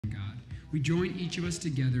We join each of us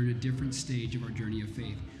together in a different stage of our journey of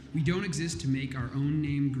faith. We don't exist to make our own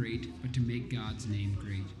name great, but to make God's name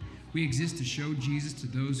great. We exist to show Jesus to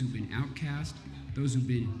those who've been outcast, those who've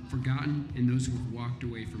been forgotten, and those who have walked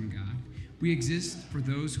away from God. We exist for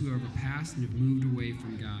those who have passed and have moved away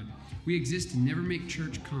from God. We exist to never make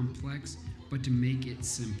church complex, but to make it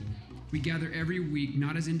simple. We gather every week,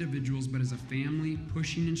 not as individuals, but as a family,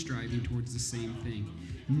 pushing and striving towards the same thing,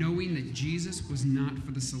 knowing that Jesus was not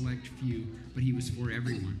for the select few, but he was for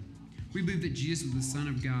everyone. We believe that Jesus was the Son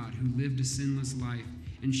of God who lived a sinless life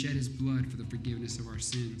and shed his blood for the forgiveness of our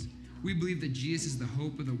sins. We believe that Jesus is the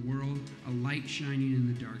hope of the world, a light shining in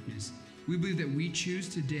the darkness. We believe that we choose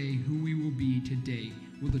today who we will be today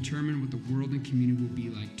will determine what the world and community will be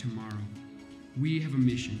like tomorrow. We have a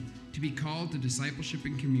mission to be called to discipleship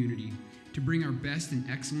and community, to bring our best in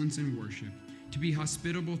excellence and worship, to be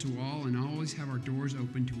hospitable to all and always have our doors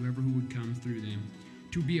open to whoever who would come through them,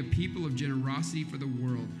 to be a people of generosity for the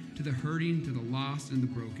world, to the hurting, to the lost, and the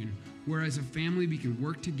broken, where as a family we can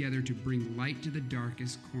work together to bring light to the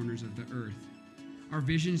darkest corners of the earth. Our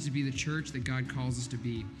vision is to be the church that God calls us to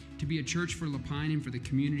be a church for Lapine and for the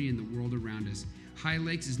community and the world around us. High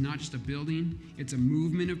Lakes is not just a building, it's a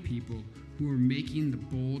movement of people who are making the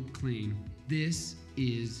bold claim, this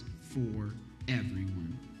is for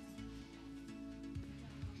everyone.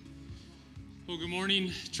 Well, good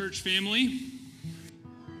morning, church family.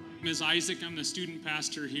 My name is Isaac. I'm the student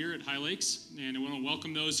pastor here at High Lakes, and I want to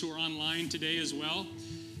welcome those who are online today as well.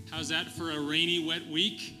 How's that for a rainy, wet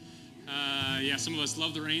week? Some of us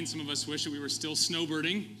love the rain. Some of us wish that we were still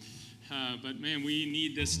snowbirding. But man, we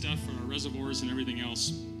need this stuff for our reservoirs and everything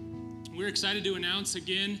else. We're excited to announce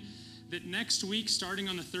again that next week, starting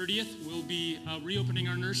on the 30th, we'll be reopening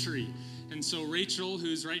our nursery. And so Rachel,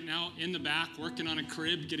 who's right now in the back working on a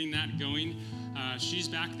crib, getting that going, she's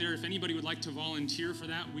back there. If anybody would like to volunteer for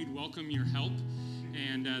that, we'd welcome your help.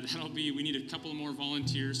 And we need a couple more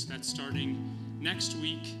volunteers. That's starting next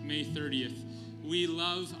week, May 30th. We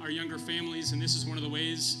love our younger families, and this is one of the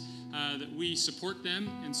ways that we support them.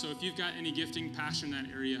 And so if you've got any gifting, passion in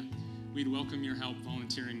that area, we'd welcome your help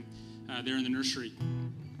volunteering there in the nursery.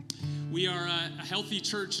 We are a healthy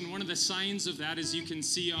church, and one of the signs of that, as you can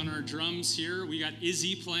see on our drums here, we got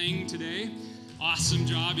Izzy playing today. Awesome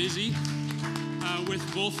job, Izzy.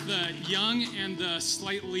 With both the young and the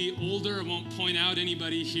slightly older, I won't point out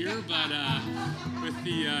anybody here, but with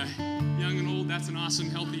the young and old, that's an awesome,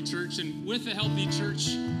 healthy church. And with a healthy church,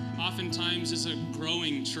 oftentimes is a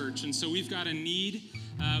growing church. And so we've got a need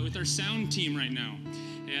with our sound team right now.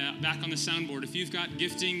 Back on the soundboard. If you've got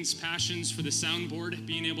giftings, passions for the soundboard,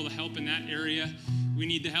 being able to help in that area, we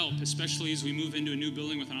need the help, especially as we move into a new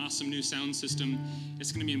building with an awesome new sound system.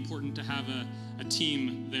 It's going to be important to have a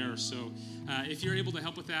team there. So if you're able to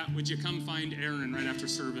help with that, would you come find Aaron right after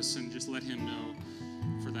service and just let him know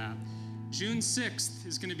for that. June 6th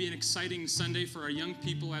is going to be an exciting Sunday for our young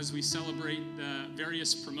people as we celebrate the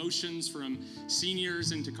various promotions from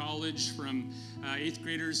seniors into college, from 8th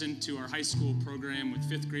graders into our high school program with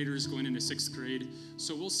 5th graders going into 6th grade.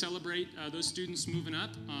 So we'll celebrate those students moving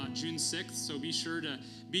up June 6th. So be sure to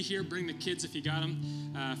be here, bring the kids if you got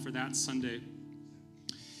them for that Sunday.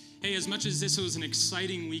 Hey, as much as this was an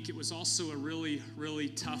exciting week, it was also a really, really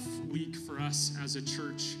tough week for us as a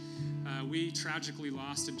church. We tragically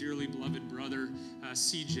lost a dearly beloved brother,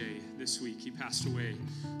 CJ, this week. He passed away.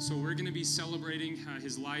 So we're going to be celebrating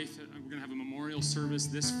his life. We're going to have a memorial service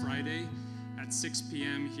this Friday at 6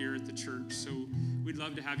 p.m. here at the church. So we'd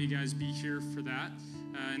love to have you guys be here for that.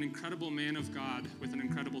 An incredible man of God with an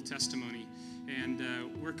incredible testimony. And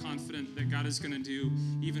we're confident that God is going to do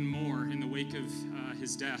even more in the wake of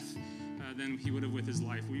his death than he would have with his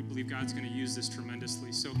life. We believe God's going to use this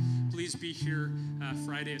tremendously. So please be here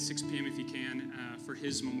Friday at 6 p.m. if you can for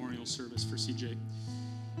his memorial service for CJ.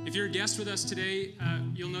 If you're a guest with us today,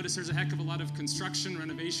 you'll notice there's a heck of a lot of construction,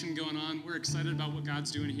 renovation going on. We're excited about what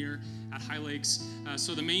God's doing here at High Lakes.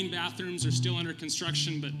 So the main bathrooms are still under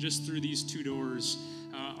construction, but just through these two doors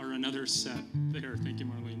are another set there. Thank you,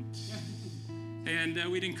 Marlene.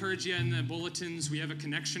 And we'd encourage you in the bulletins, we have a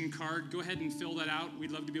connection card. Go ahead and fill that out. We'd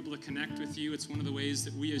love to be able to connect with you. It's one of the ways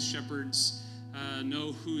that we as shepherds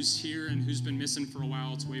know who's here and who's been missing for a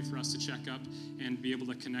while. It's a way for us to check up and be able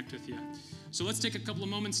to connect with you. So let's take a couple of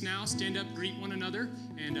moments now, stand up, greet one another,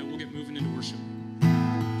 and we'll get moving into worship.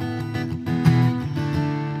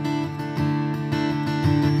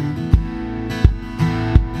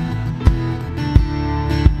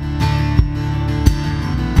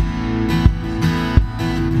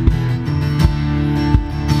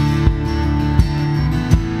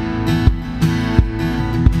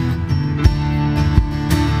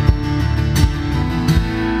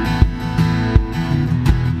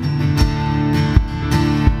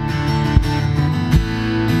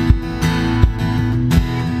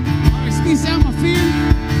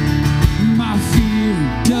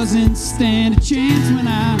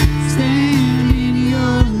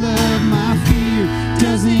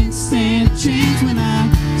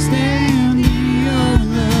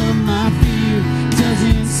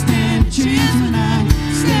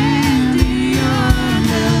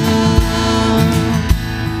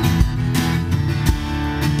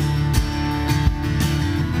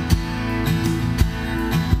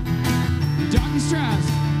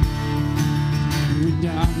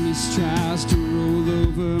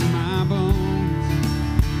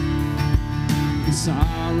 And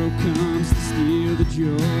sorrow comes to steal the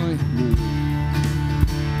joy of me.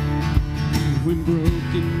 When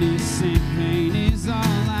brokenness and pain is all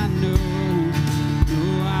I know,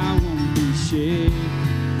 no, I won't be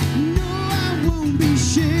shaken. No, I won't be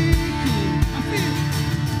shaken.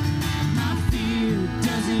 My fear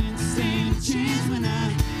doesn't stand a chance when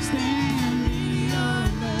I stand in your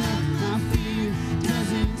love. My fear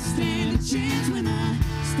doesn't stand a chance when I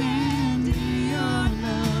stand in your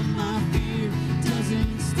love. My fear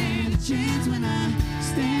doesn't stand a chance when I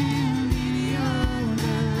stand in your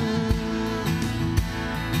love.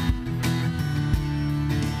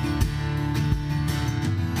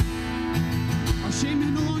 Our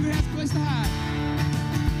shame no longer has a place to hide.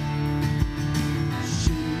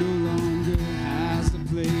 Shame no longer has a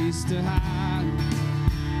place to hide.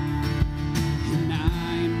 And I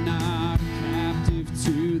am not a captive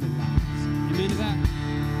to the lies. Amen to that.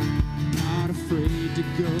 Not afraid to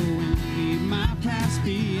go and leave my past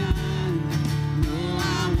behind. No,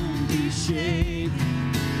 I won't be shaken.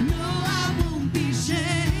 No, I won't be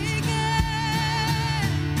shaken.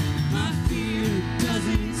 My fear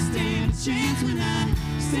doesn't stand a chance when I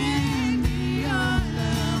stand in your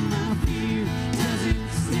love. My fear doesn't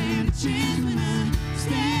stand a chance when I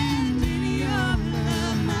stand in your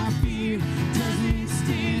love. My fear doesn't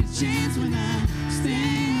stand a chance when I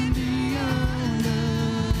stand in your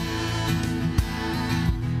love.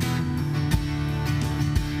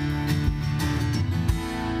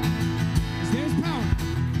 'Cause there's power.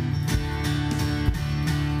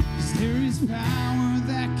 'Cause there is power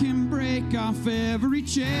that can break off every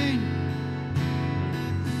chain.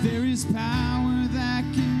 There is power that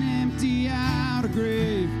can empty out a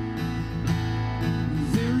grave.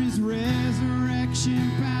 There is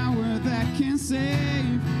resurrection power that can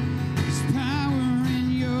save. There's power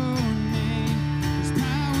in your name. There's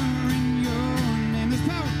power in your name. There's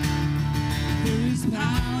power. There is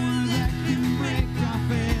power that can break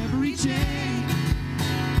off every chain.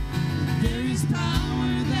 There is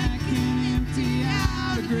power that can empty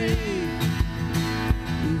out a grave.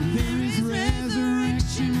 There is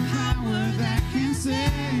resurrection power that can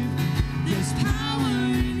save. There's power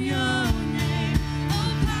in your name.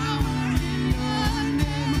 Oh, power in your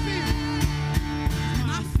name.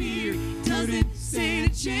 My fear doesn't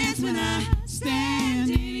stand a chance when I stand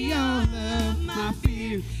in your love. My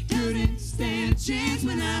fear couldn't stand a chance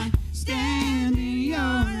when I stand in your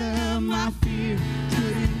love. My fear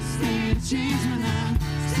couldn't stand a chance when I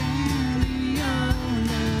stand in your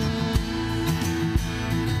love.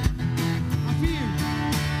 My fear,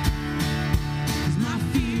 'cause my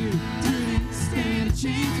fear couldn't stand a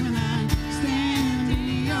chance when I stand in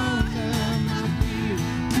your love. My fear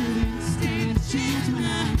couldn't stand a chance when I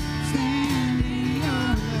stand in your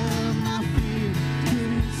love. My fear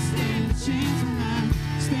couldn't stand a chance when I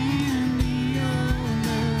stand in your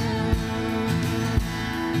love.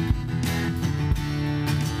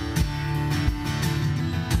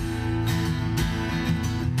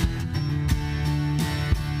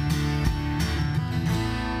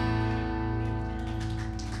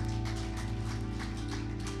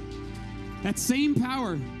 That same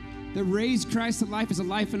power that raised Christ to life is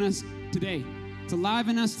alive in us today. It's alive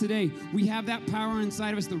in us today. We have that power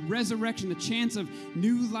inside of us, the resurrection, the chance of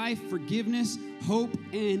new life, forgiveness, hope,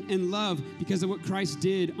 and love because of what Christ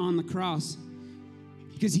did on the cross.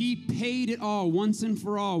 Because he paid it all once and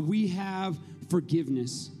for all. We have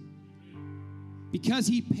forgiveness. Because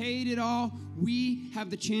he paid it all, we have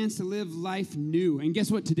the chance to live life new. And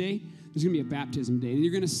guess what? Today, there's going to be a baptism day. And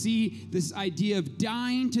you're going to see this idea of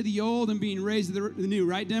dying to the old and being raised to the new.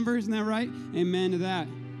 Right, Denver? Isn't that right? Amen to that.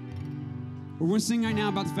 We're going to sing right now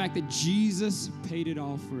about the fact that Jesus paid it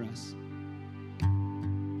all for us.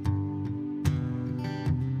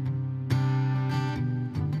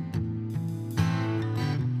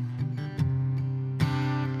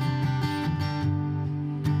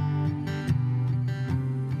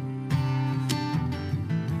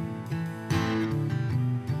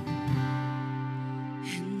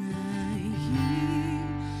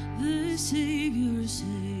 Savior say,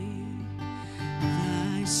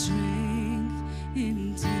 thy strength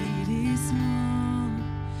indeed is small.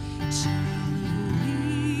 Child of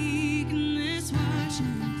weakness, watch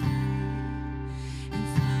and pray, and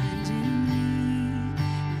find in me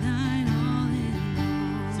thine all in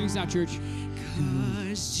all. Sing this out, church.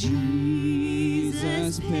 'Cause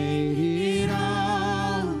Jesus paid it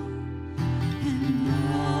all, and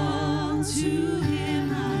all to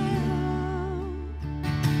him I owe.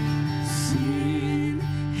 Sin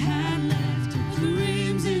had left a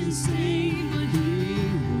crimson stain, but he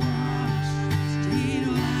washed it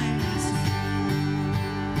white as snow.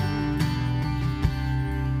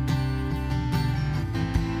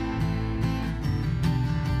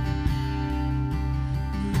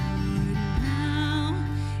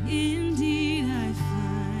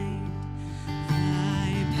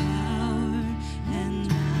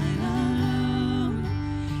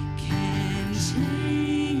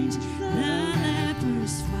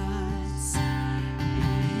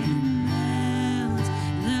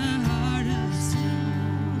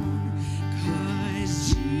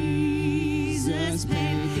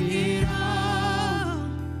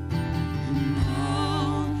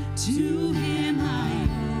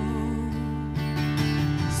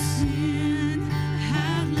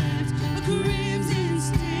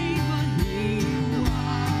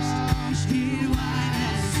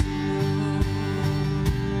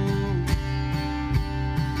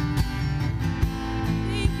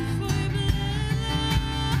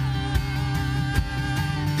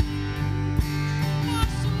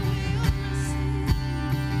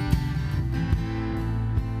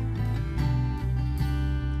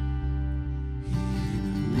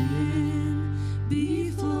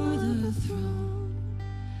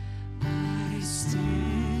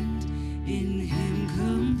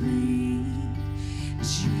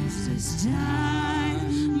 has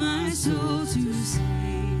died my soul to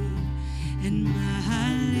save, and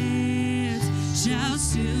my lips shall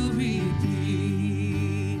still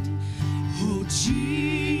repeat, oh,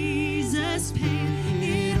 Jesus paid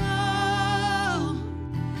it all,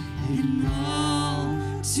 and all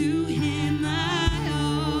to him I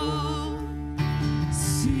owe.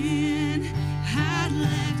 Sin had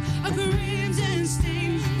left a crimson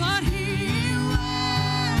stain, but he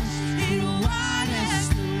washed it white as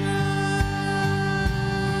snow.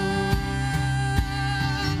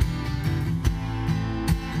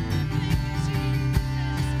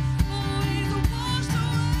 Oh, he's washed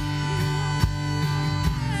away.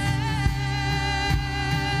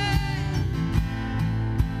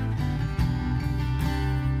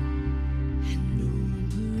 And oh,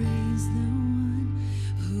 praise the one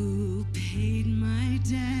who paid my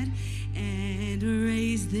debt and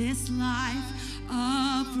raised this life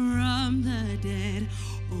up from the dead.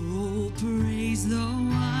 Oh, praise the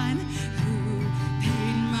one who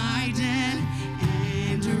paid my debt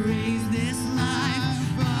and raised this life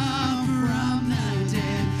up from the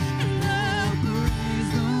dead. And oh, praise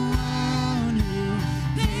the one who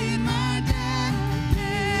paid my debt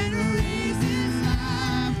and raised his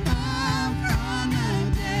life up from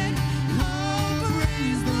the dead. Oh,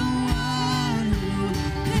 praise the one who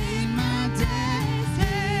paid my debt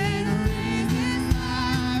and raised his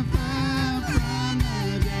life up from the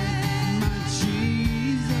dead. My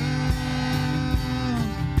Jesus.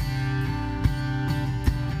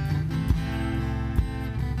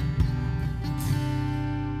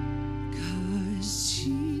 'Cause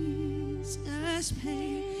Jesus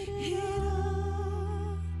paid it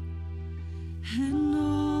all, and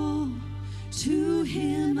all to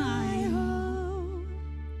him I owe.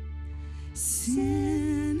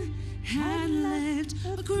 Sin had left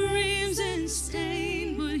a crimson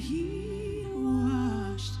stain, but he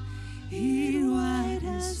washed it white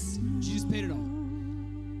as snow. Jesus paid it all.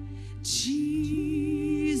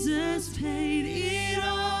 Jesus paid it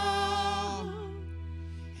all,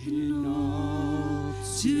 and all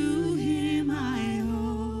to him I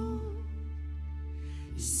owe.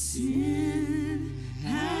 Sin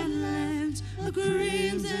had left a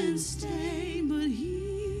crimson stain, but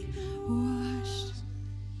he washed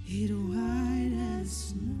it white as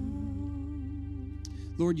snow.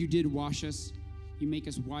 Lord, you did wash us. You make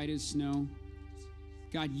us white as snow.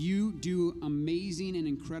 God, you do amazing and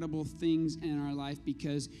incredible things in our life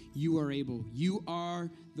because you are able. You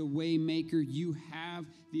are the way maker. You have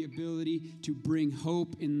the ability to bring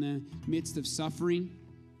hope in the midst of suffering.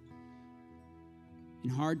 In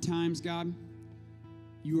hard times, God,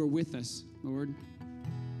 you are with us, Lord.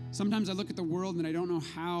 Sometimes I look at the world and I don't know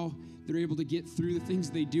how they're able to get through the things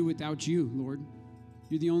they do without you, Lord.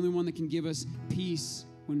 You're the only one that can give us peace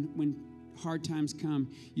when hard times come.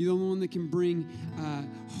 You're the only one that can bring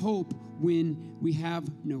hope when we have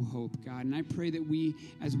no hope, God. And I pray that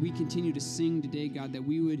as we continue to sing today, God, that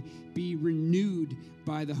we would be renewed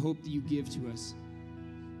by the hope that you give to us.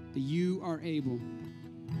 That you are able.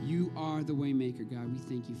 You are the way maker, God. We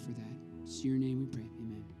thank you for that. It's your name we pray.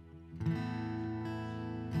 Amen.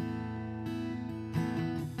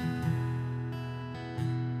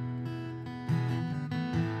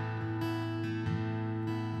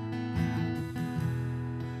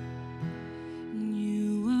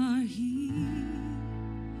 You are here,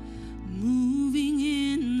 moving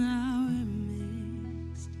in our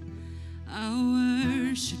midst. I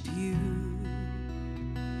worship you.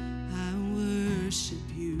 I worship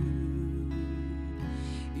you.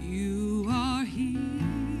 You are here,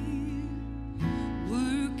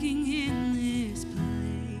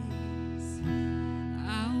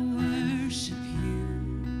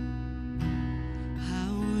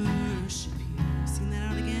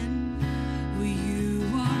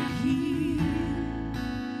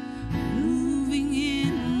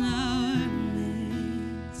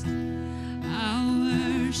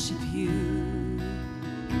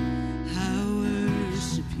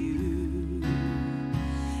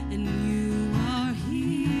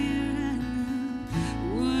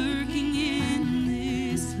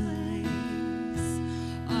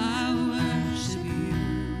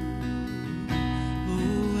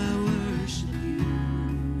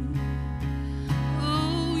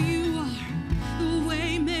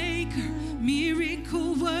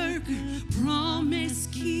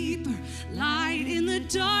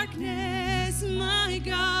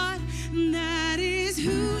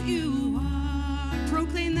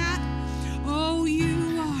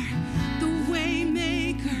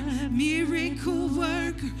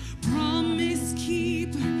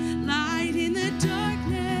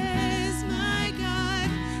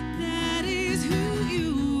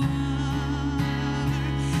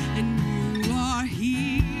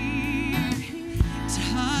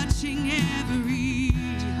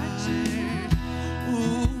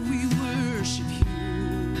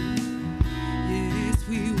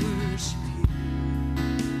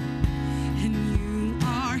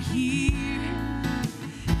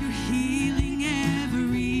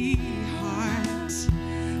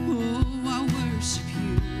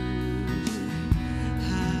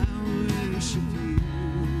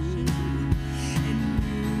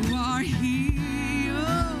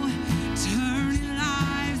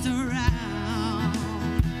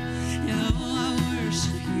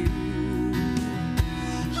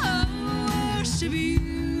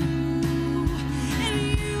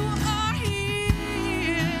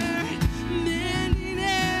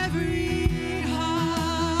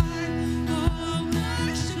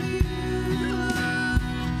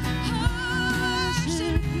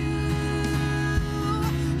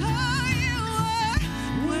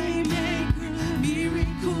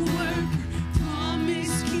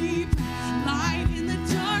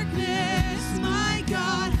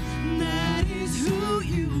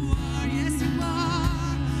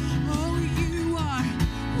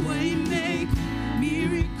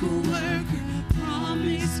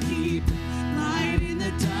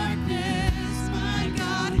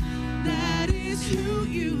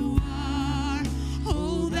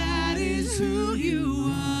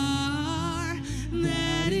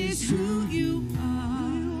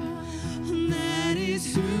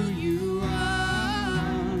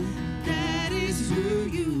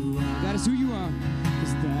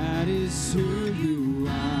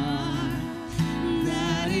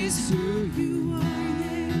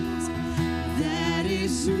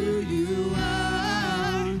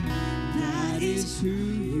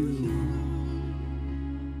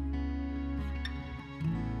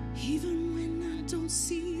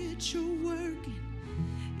 it, you're working.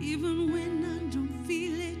 Even when I don't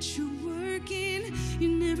feel it, you're working. You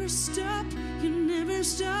never stop working. You never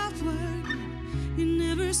stop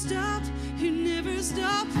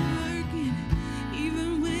working.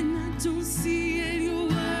 Even when I don't see it, you're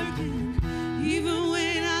working. Even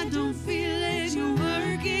when I don't feel it, you're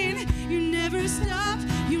working. You never stop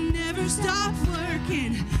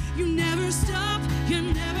working. You never stop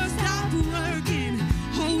working.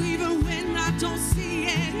 Oh, even when I don't see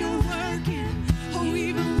it, you're working. Oh,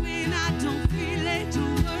 even when I don't feel it,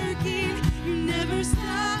 you're working. You never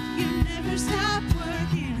stop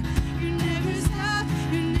working. You never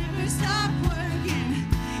stop working.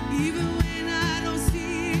 Even when I don't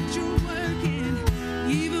see it, you're working.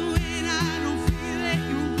 Even when I don't feel it,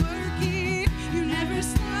 you're working. You never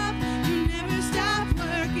stop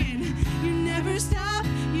working. You never stop.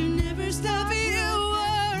 You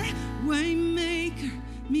are waymaker,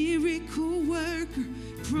 miracle worker,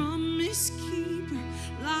 promise keeper,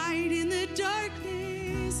 light in the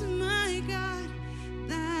darkness. My God,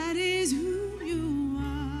 that is who you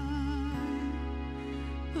are.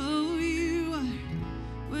 Oh, you are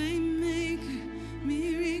waymaker,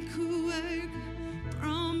 miracle worker,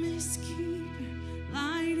 promise keeper,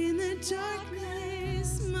 light in the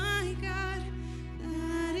darkness. My God,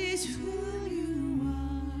 that is who you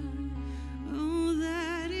are. Oh,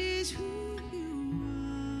 that is who you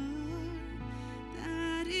are.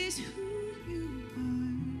 That is who you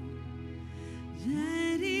are.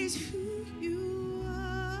 That is who you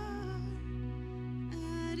are.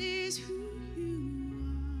 That is who you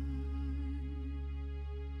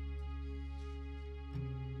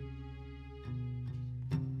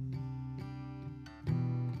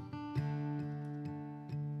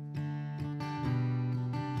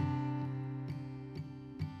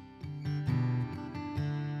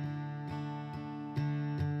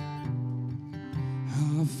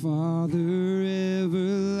Our Father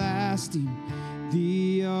everlasting,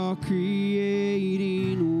 the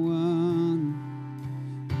all-creating one,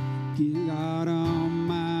 God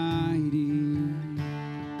Almighty,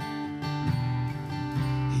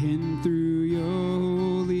 and through your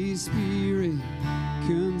Holy Spirit,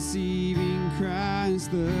 conceiving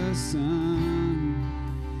Christ the Son,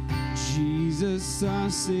 Jesus our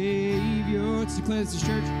Savior. Let's declare this,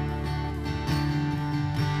 church.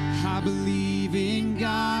 I believe in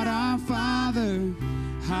God our Father.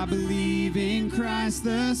 I believe in Christ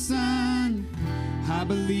the Son. I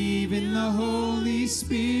believe in the Holy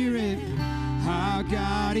Spirit. Our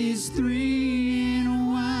God is three in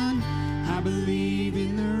one. I believe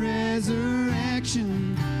in the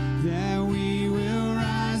resurrection, that we will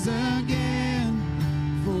rise again.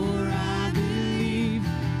 For I believe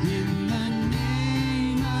in the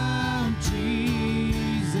name of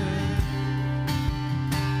Jesus.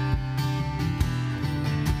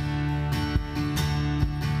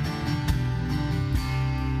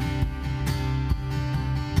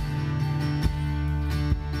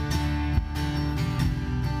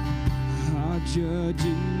 Judge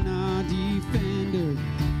and our defender,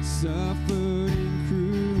 suffered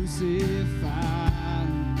and crucified.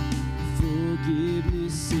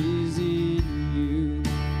 Forgiveness is in you.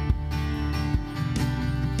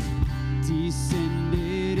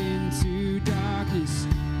 Descended into darkness,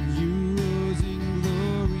 you rose in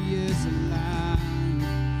glorious light.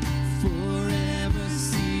 Forever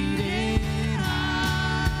seated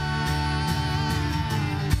high.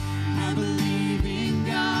 I believe in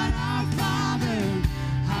God our Father.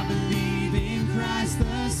 I believe in Christ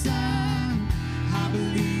the Son. I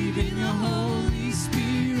believe in the Holy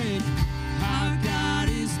Spirit. Our God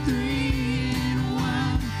is three in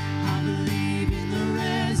one. I believe in the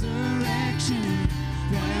resurrection,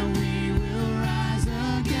 that we will rise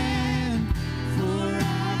again. For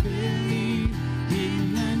I believe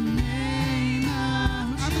in the name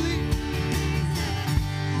of Jesus.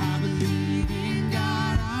 I believe in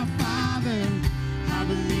God our Father. I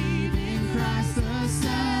believe in Christ the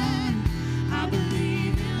Son. I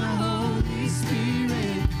believe in the Holy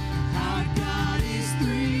Spirit. Our God is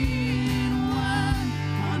three in one.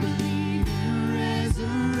 I believe in the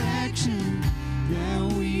resurrection, that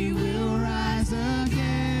we will rise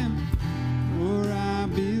again. For I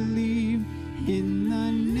believe in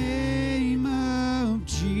the name of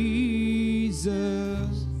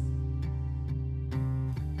Jesus.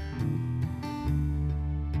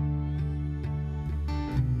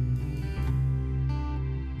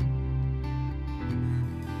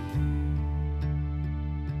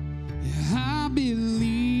 I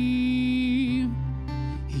believe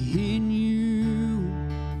in you.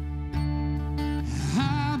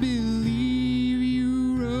 I believe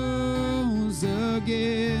you rose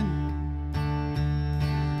again.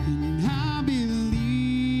 And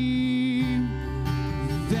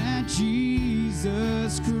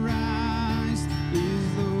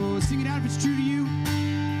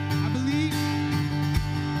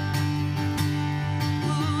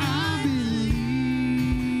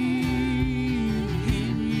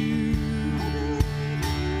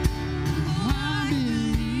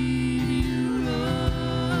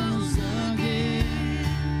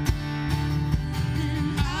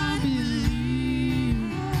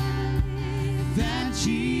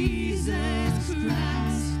Jesus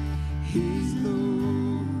Christ is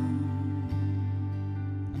Lord.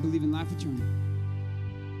 I believe in life eternal.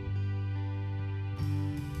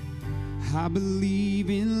 I believe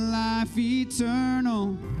in life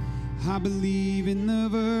eternal. I believe in the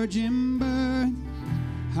virgin birth.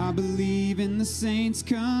 I believe in the saints'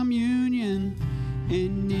 communion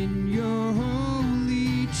and in your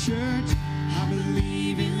holy church. I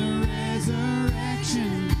believe in the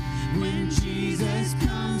resurrection when Jesus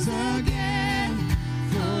comes again.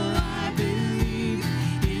 For I believe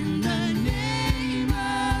in the name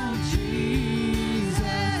of Jesus.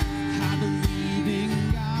 I believe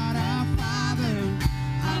in God our Father.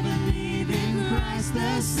 I believe in Christ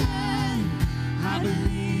the Son. I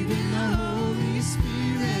believe in the Holy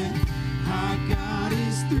Spirit. Our God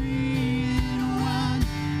is three in one.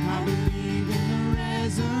 I believe in the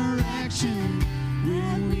resurrection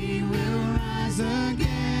when we will rise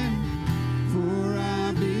again. For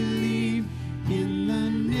I believe in the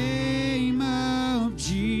name of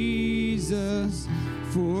Jesus.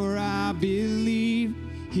 For I believe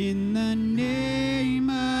in the name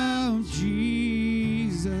of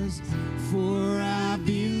Jesus. For I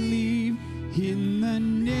believe in the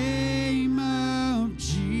name of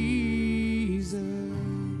Jesus.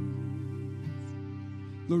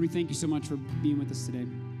 Lord, we thank you so much for being with us today.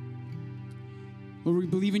 Lord, we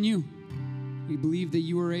believe in you. We believe that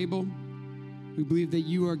you are able. We believe that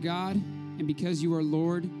you are God. And because you are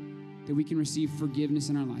Lord, that we can receive forgiveness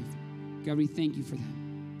in our life. God, we thank you for that.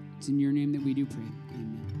 It's in your name that we do pray.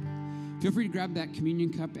 Amen. Feel free to grab that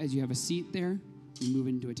communion cup as you have a seat there. We move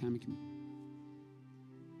into a time of communion.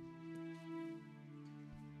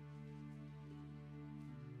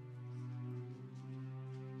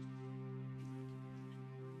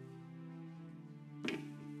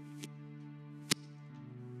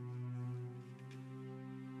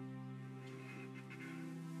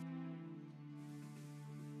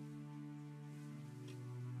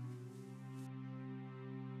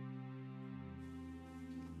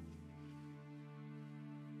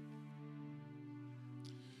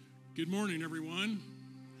 Good morning, everyone.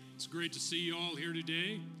 It's great to see you all here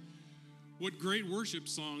today. What great worship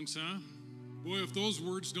songs, huh? Boy, if those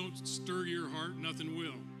words don't stir your heart, nothing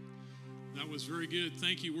will. That was very good.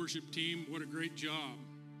 Thank you, worship team. What a great job.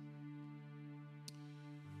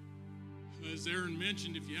 As Aaron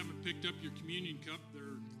mentioned, if you haven't picked up your communion cup,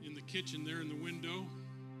 they're in the kitchen there in the window.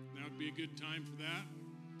 That would be a good time for that.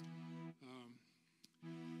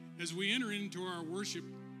 As we enter into our worship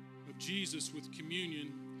of Jesus with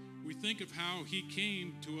communion, we think of how he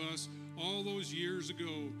came to us all those years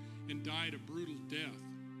ago and died a brutal death,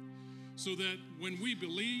 so that when we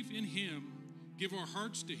believe in him, give our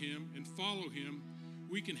hearts to him, and follow him,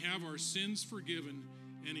 we can have our sins forgiven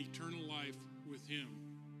and eternal life with him.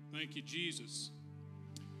 Thank you, Jesus.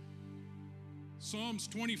 Psalms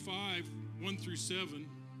 25, 1 through 7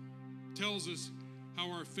 tells us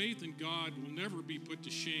how our faith in God will never be put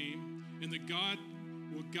to shame, and that God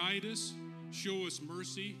will guide us, show us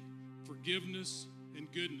mercy, forgiveness,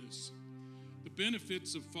 and goodness. The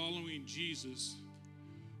benefits of following Jesus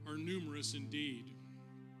are numerous indeed.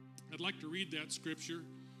 I'd like to read that scripture,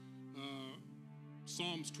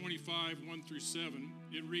 Psalms 25, 1 through 7.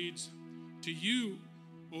 It reads, "To you,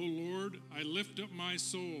 O Lord, I lift up my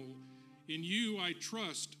soul. In you I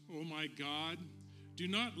trust, O my God. Do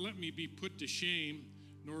not let me be put to shame,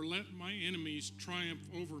 nor let my enemies triumph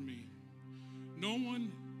over me. No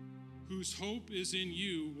one whose hope is in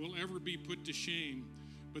you will ever be put to shame,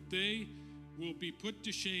 but they will be put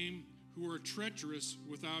to shame who are treacherous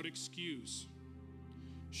without excuse.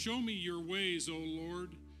 Show me your ways, O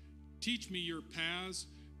Lord. Teach me your paths.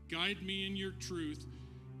 Guide me in your truth,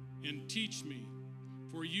 and teach me.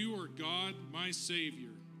 For you are God, my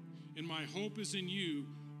Savior, and my hope is in you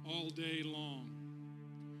all day long.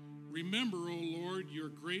 Remember, O Lord, your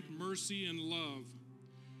great mercy and love,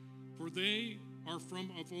 for they are from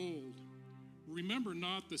of old. Remember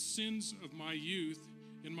not the sins of my youth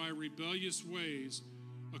and my rebellious ways.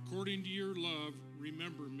 According to your love,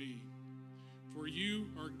 remember me. For you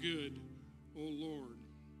are good, O Lord."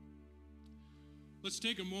 Let's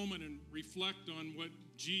take a moment and reflect on what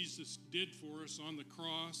Jesus did for us on the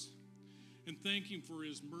cross and thank him for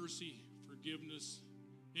his mercy, forgiveness,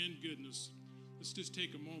 and goodness. Let's just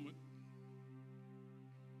take a moment.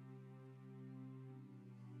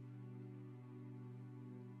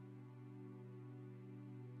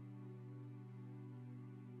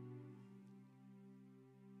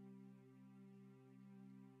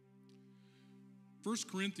 First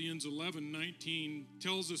Corinthians 11:19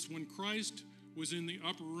 tells us when Christ was in the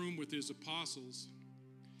upper room with his apostles,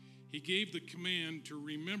 he gave the command to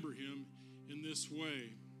remember him in this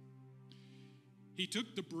way. He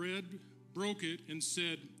took the bread, broke it, and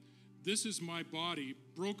said, "This is my body,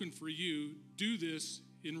 broken for you. Do this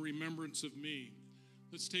in remembrance of me."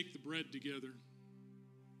 Let's take the bread together.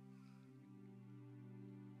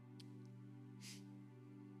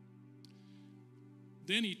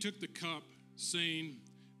 Then he took the cup, saying,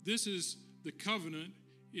 "This is the covenant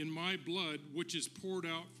in my blood, which is poured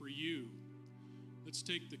out for you." Let's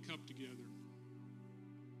take the cup together.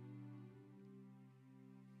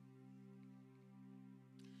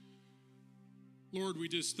 Lord, we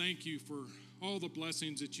just thank you for all the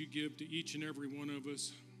blessings that you give to each and every one of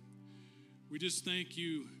us. We just thank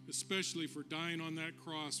you especially for dying on that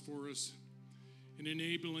cross for us and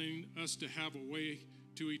enabling us to have a way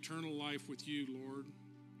to eternal life with you, Lord.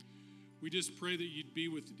 We just pray that you'd be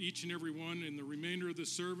with each and every one in the remainder of the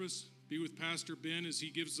service. Be with Pastor Ben as he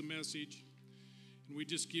gives the message. And we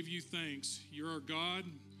just give you thanks. You're our God,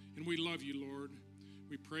 and we love you, Lord.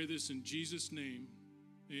 We pray this in Jesus' name.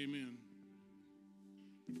 Amen.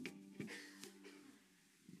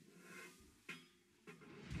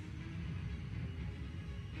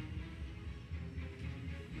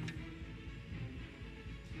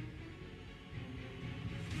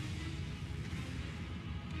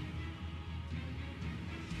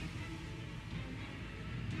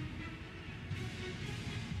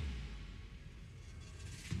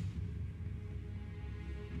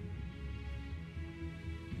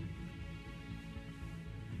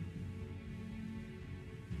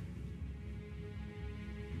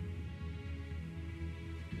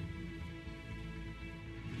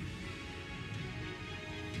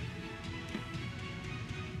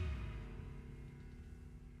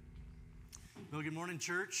 Well, good morning,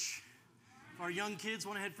 church. If our young kids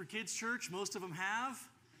want to head for kids' church, most of them have.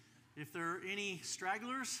 If there are any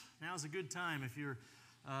stragglers, now's a good time. If you're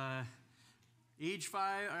age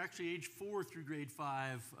 5, or actually age 4 through grade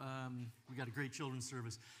 5, we got a great children's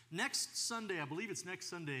service. Next Sunday, I believe it's next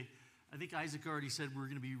Sunday, I think Isaac already said we're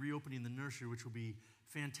going to be reopening the nursery, which will be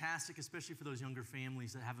fantastic, especially for those younger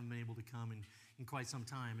families that haven't been able to come in quite some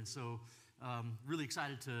time. And so really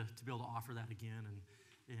excited to be able to offer that again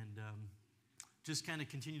and just kind of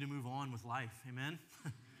continue to move on with life. Amen?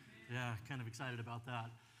 Yeah, kind of excited about that.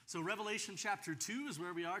 So Revelation chapter 2 is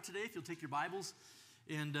where we are today. If you'll take your Bibles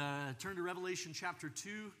and turn to Revelation chapter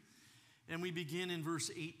 2. And we begin in verse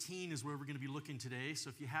 18 is where we're going to be looking today. So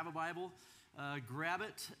if you have a Bible, grab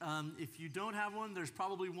it. If you don't have one, there's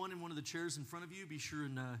probably one in one of the chairs in front of you. Be sure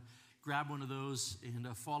and grab one of those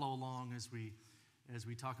and follow along as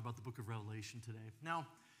we talk about the book of Revelation today. Now,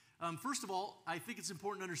 first of all, I think it's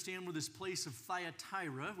important to understand where this place of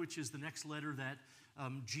Thyatira, which is the next letter that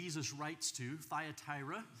Jesus writes to,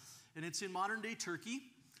 Thyatira, and it's in modern-day Turkey.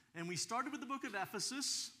 And we started with the book of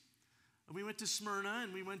Ephesus, and we went to Smyrna,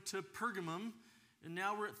 and we went to Pergamum, and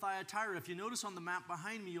now we're at Thyatira. If you notice on the map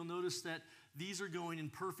behind me, you'll notice that these are going in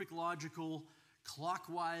perfect logical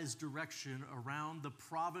clockwise direction around the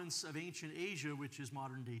province of ancient Asia, which is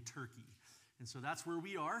modern-day Turkey. And so that's where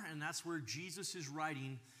we are, and that's where Jesus is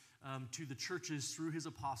writing to the churches through his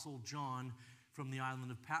apostle John from the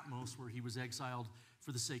island of Patmos, where he was exiled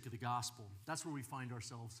for the sake of the gospel. That's where we find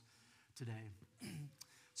ourselves today.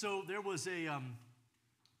 So there was a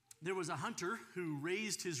hunter who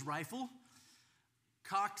raised his rifle,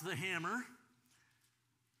 cocked the hammer,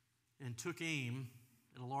 and took aim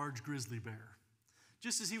at a large grizzly bear.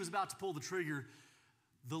 Just as he was about to pull the trigger,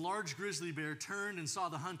 the large grizzly bear turned and saw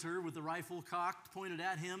the hunter with the rifle cocked, pointed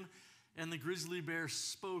at him, and the grizzly bear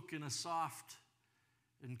spoke in a soft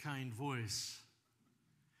and kind voice.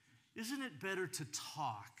 "Isn't it better to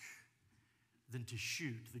talk than to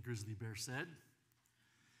shoot?" the grizzly bear said.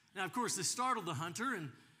 Now, of course, this startled the hunter,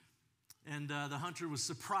 and the hunter was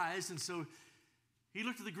surprised, and so he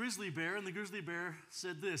looked at the grizzly bear, and the grizzly bear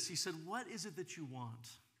said this. He said, "What is it that you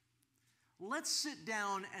want? Let's sit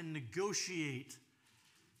down and negotiate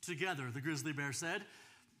together," the grizzly bear said.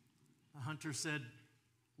 The hunter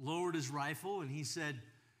lowered his rifle, and he said,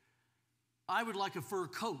 "I would like a fur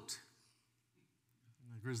coat."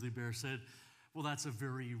 And the grizzly bear said, "Well, that's a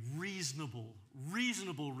very reasonable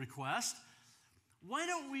request. Why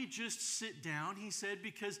don't we just sit down," he said,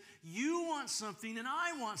 "because you want something and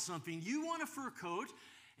I want something. You want a fur coat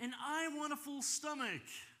and I want a full stomach.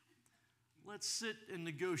 Let's sit and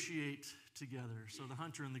negotiate together." So the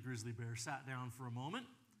hunter and the grizzly bear sat down for a moment.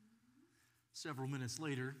 Several minutes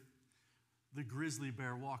later, the grizzly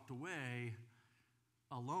bear walked away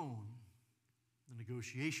alone. The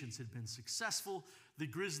negotiations had been successful. The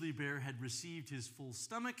grizzly bear had received his full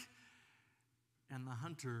stomach, and the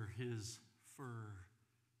hunter his fur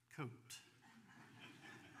coat.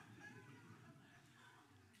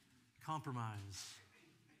 Compromise.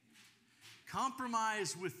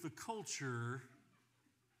 Compromise with the culture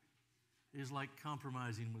is like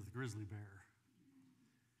compromising with a grizzly bear.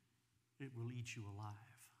 It will eat you alive.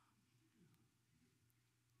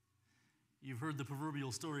 You've heard the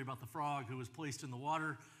proverbial story about the frog who was placed in the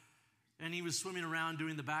water, and he was swimming around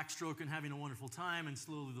doing the backstroke and having a wonderful time, and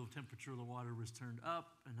slowly the temperature of the water was turned up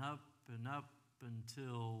and up and up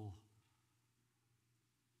until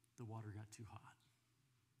the water got too hot.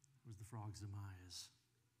 It was the frog's demise.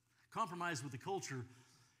 Compromise with the culture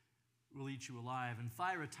will eat you alive. And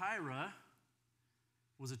Thyatira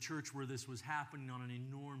was a church where this was happening on an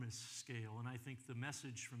enormous scale. And I think the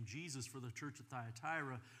message from Jesus for the church at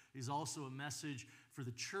Thyatira is also a message for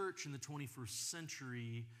the church in the 21st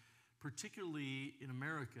century, particularly in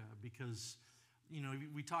America, because,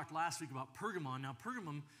 we talked last week about Pergamon. Now,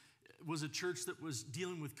 Pergamum was a church that was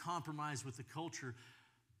dealing with compromise with the culture.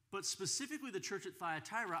 But specifically the church at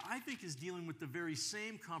Thyatira, I think, is dealing with the very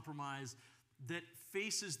same compromise that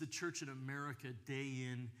faces the church in America day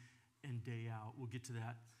in and day out. We'll get to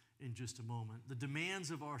that in just a moment. The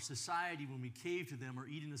demands of our society when we cave to them are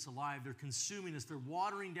eating us alive. They're consuming us. They're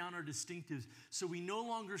watering down our distinctives. So we no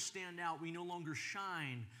longer stand out. We no longer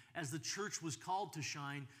shine as the church was called to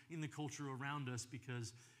shine in the culture around us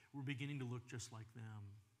because we're beginning to look just like them.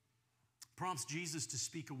 Prompts Jesus to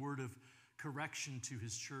speak a word of correction to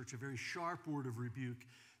his church, a very sharp word of rebuke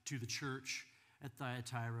to the church at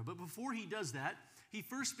Thyatira. But before he does that, he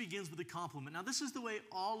first begins with a compliment. Now, this is the way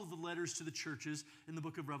all of the letters to the churches in the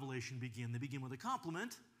book of Revelation begin. They begin with a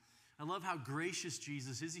compliment. I love how gracious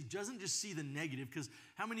Jesus is. He doesn't just see the negative, because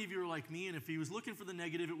how many of you are like me, and if he was looking for the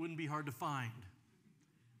negative, it wouldn't be hard to find?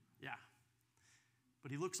 Yeah.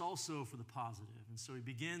 But he looks also for the positive. And so he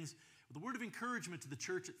begins with a word of encouragement to the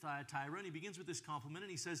church at Thyatira, and he begins with this compliment,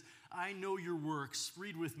 and he says, I know your works.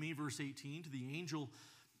 Read with me, verse 18, to the angel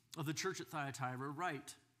of the church at Thyatira,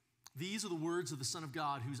 write, these are the words of the Son of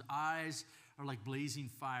God, whose eyes are like blazing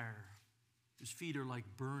fire, whose feet are like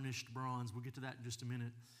burnished bronze. We'll get to that in just a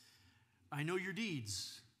minute. I know your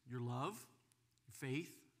deeds, your love, your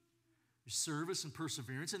faith, your service and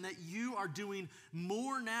perseverance, and that you are doing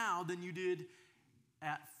more now than you did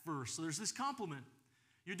at first. So there's this compliment.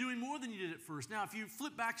 You're doing more than you did at first. Now, if you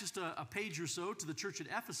flip back just a page or so to the church at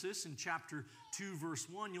Ephesus in chapter 2, verse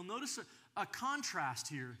 1, you'll notice a contrast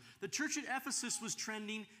here. The church at Ephesus was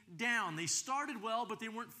trending down. They started well, but they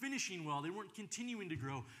weren't finishing well. They weren't continuing to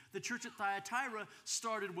grow. The church at Thyatira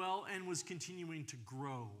started well and was continuing to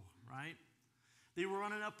grow, right? They were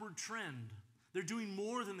on an upward trend. They're doing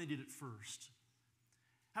more than they did at first.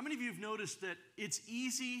 How many of you have noticed that it's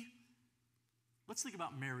easy? Let's think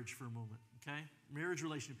about marriage for a moment, okay? Marriage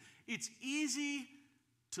relationship. It's easy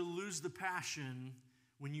to lose the passion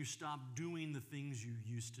when you stop doing the things you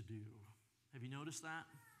used to do. Have you noticed that?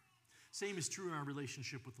 Same is true in our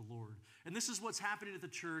relationship with the Lord. And this is what's happening at the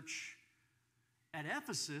church at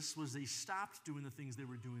Ephesus, was they stopped doing the things they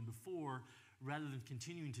were doing before rather than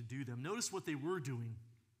continuing to do them. Notice what they were doing.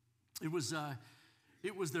 It was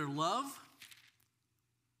their love.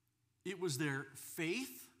 It was their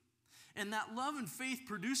faith. And that love and faith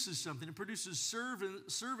produces something. It produces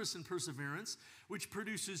service and perseverance, which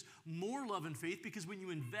produces more love and faith, because when you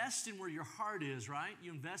invest in where your heart is, right?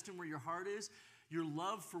 You invest in where your heart is, your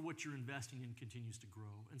love for what you're investing in continues to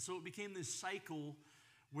grow. And so it became this cycle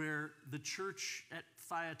where the church at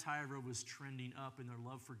Thyatira was trending up in their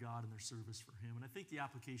love for God and their service for Him. And I think the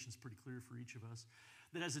application is pretty clear for each of us,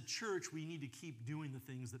 that as a church, we need to keep doing the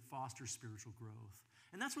things that foster spiritual growth.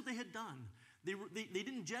 And that's what they had done. They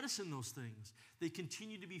didn't jettison those things. They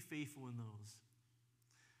continued to be faithful in those.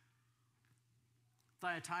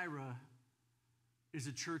 Thyatira is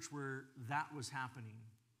a church where that was happening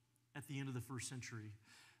at the end of the first century.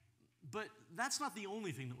 But that's not the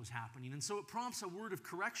only thing that was happening. And so it prompts a word of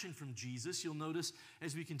correction from Jesus. You'll notice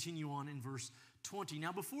as we continue on in verse 20.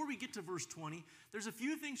 Now, before we get to verse 20, there's a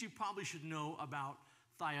few things you probably should know about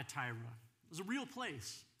Thyatira. It was a real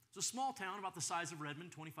place. It's a small town about the size of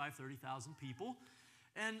Redmond, 25,000, 30,000 people.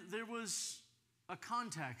 And there was a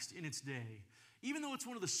context in its day. Even though it's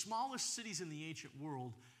one of the smallest cities in the ancient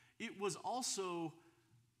world, it was also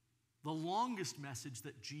the longest message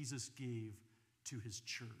that Jesus gave to his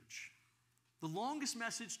church. The longest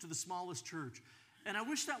message to the smallest church. And I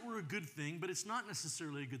wish that were a good thing, but it's not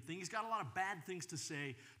necessarily a good thing. He's got a lot of bad things to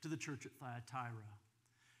say to the church at Thyatira.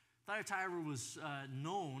 Thyatira was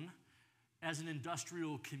known as an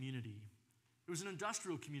industrial community. It was an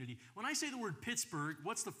industrial community. When I say the word Pittsburgh,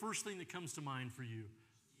 what's the first thing that comes to mind for you?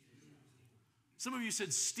 Some of you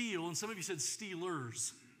said steel, and some of you said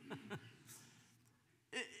steelers.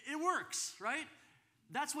 It works, right?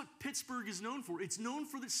 That's what Pittsburgh is known for. It's known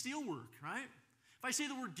for the steel work, right? If I say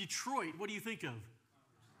the word Detroit, what do you think of?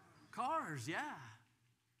 Cars, yeah.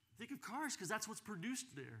 Think of cars because that's what's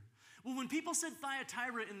produced there. Well, when people said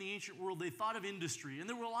Thyatira in the ancient world, they thought of industry. And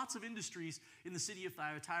there were lots of industries in the city of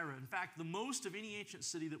Thyatira. In fact, the most of any ancient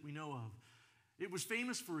city that we know of. It was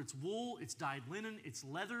famous for its wool, its dyed linen, its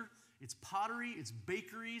leather, its pottery, its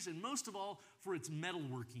bakeries, and most of all, for its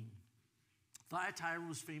metalworking. Thyatira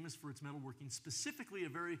was famous for its metalworking, specifically a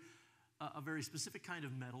very specific kind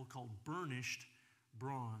of metal called burnished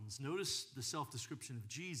bronze. Notice the self-description of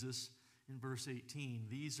Jesus in verse 18.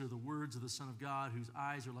 These are the words of the Son of God, whose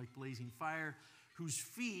eyes are like blazing fire, whose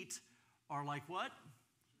feet are like what?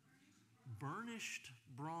 Burnished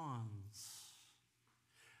bronze.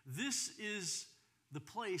 This is the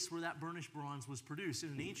place where that burnished bronze was produced.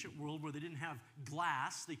 In an ancient world where they didn't have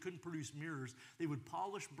glass, they couldn't produce mirrors, they would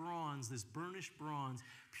polish bronze, this burnished bronze,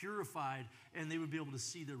 purified, and they would be able to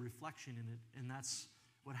see their reflection in it. And that's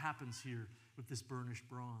what happens here with this burnished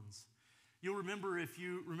bronze. You'll remember, if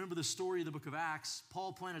you remember the story of the book of Acts,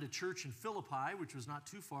 Paul planted a church in Philippi, which was not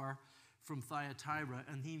too far from Thyatira,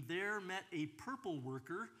 and he there met a purple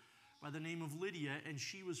worker by the name of Lydia, and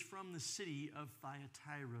she was from the city of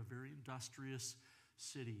Thyatira, a very industrious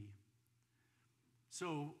city.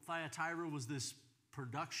 So Thyatira was this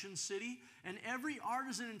production city, and every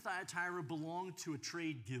artisan in Thyatira belonged to a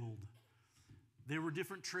trade guild. There were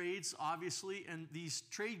different trades, obviously, and these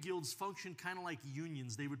trade guilds functioned kind of like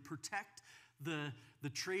unions. They would protect the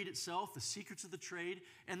trade itself, the secrets of the trade,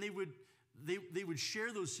 and they would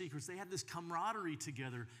share those secrets. They had this camaraderie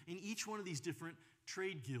together in each one of these different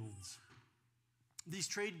trade guilds. These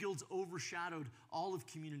trade guilds overshadowed all of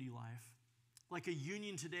community life. Like a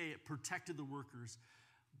union today, it protected the workers.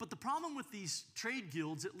 But the problem with these trade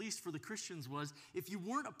guilds, at least for the Christians, was if you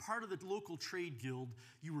weren't a part of the local trade guild,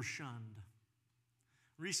 you were shunned.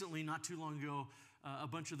 Recently, not too long ago, a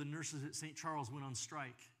bunch of the nurses at St. Charles went on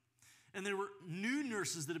strike. And there were new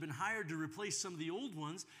nurses that had been hired to replace some of the old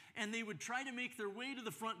ones, and they would try to make their way to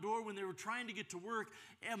the front door when they were trying to get to work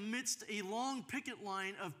amidst a long picket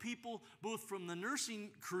line of people, both from the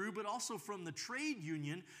nursing crew but also from the trade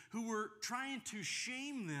union, who were trying to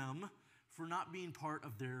shame them for not being part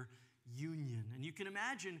of their union. And you can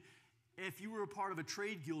imagine if you were a part of a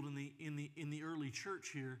trade guild in the early church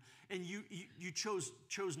here, and you chose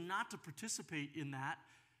not to participate in that,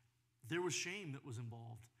 there was shame that was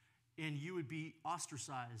involved, and you would be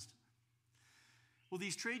ostracized. Well,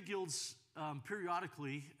 these trade guilds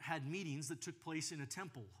periodically had meetings that took place in a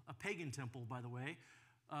temple, a pagan temple, by the way,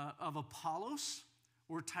 of Apollos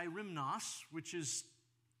or Tyrimnos, which is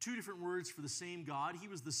two different words for the same god. He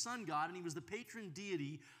was the sun god, and he was the patron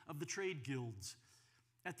deity of the trade guilds.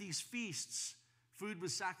 At these feasts, food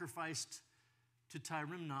was sacrificed to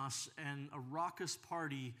Tyrimnos, and a raucous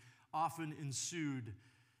party often ensued.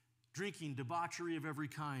 Drinking, debauchery of every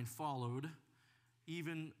kind followed.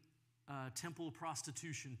 Even temple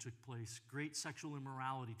prostitution took place. Great sexual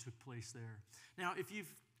immorality took place there. Now, if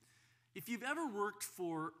you've ever worked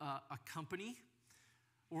for a company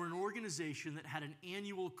or an organization that had an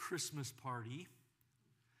annual Christmas party,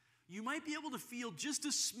 you might be able to feel just a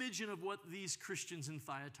smidgen of what these Christians in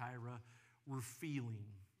Thyatira were feeling.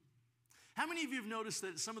 How many of you have noticed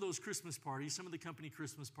that some of those Christmas parties, some of the company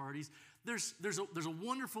Christmas parties, there's a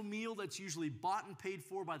wonderful meal that's usually bought and paid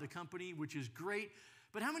for by the company, which is great.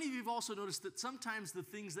 But how many of you have also noticed that sometimes the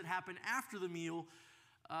things that happen after the meal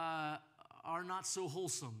are not so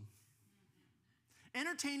wholesome?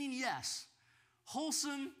 Entertaining, yes.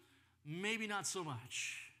 Wholesome, maybe not so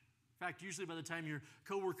much. In fact, usually by the time your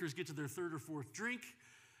coworkers get to their third or fourth drink,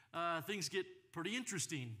 things get pretty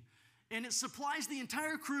interesting. And it supplies the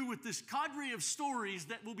entire crew with this cadre of stories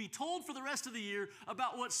that will be told for the rest of the year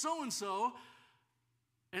about what so-and-so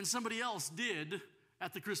and somebody else did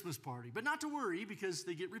at the Christmas party. But not to worry, because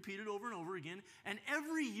they get repeated over and over again. And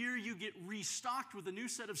every year you get restocked with a new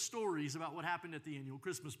set of stories about what happened at the annual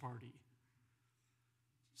Christmas party.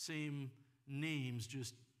 Same names,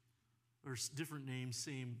 or different names,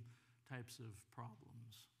 same types of problems.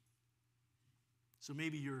 So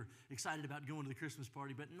maybe you're excited about going to the Christmas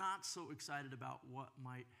party, but not so excited about what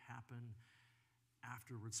might happen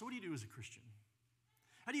afterwards. So what do you do as a Christian?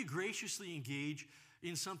 How do you graciously engage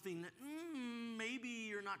in something that maybe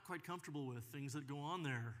you're not quite comfortable with, things that go on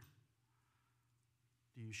there?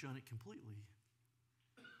 Do you shun it completely?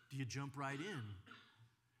 Do you jump right in?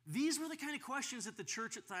 These were the kind of questions that the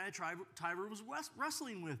church at Thyatira was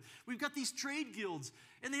wrestling with. We've got these trade guilds,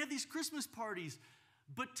 and they have these Christmas parties,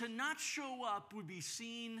 but to not show up would be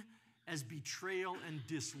seen as betrayal and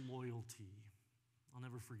disloyalty. I'll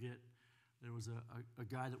never forget, there was a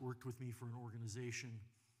guy that worked with me for an organization.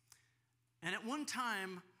 And at one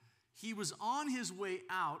time, he was on his way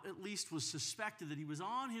out, at least was suspected that he was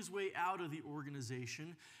on his way out of the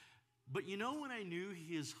organization. But you know when I knew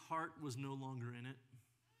his heart was no longer in it?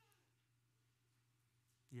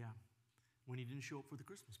 Yeah, when he didn't show up for the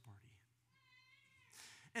Christmas party.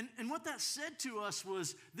 And what that said to us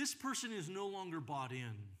was, this person is no longer bought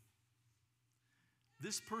in.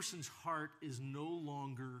 This person's heart is no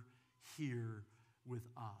longer here with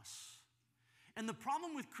us. And the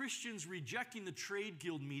problem with Christians rejecting the trade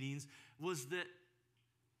guild meetings was that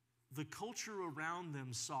the culture around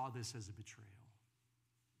them saw this as a betrayal.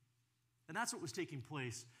 And that's what was taking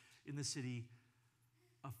place in the city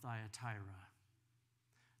of Thyatira.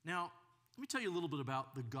 Now, let me tell you a little bit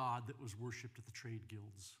about the god that was worshipped at the trade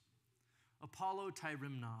guilds. Apollo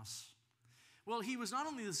Tyrimnos. Well, he was not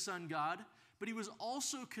only the sun god, but he was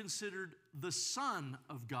also considered the son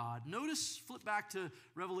of God. Notice, flip back to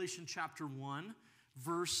Revelation chapter 1,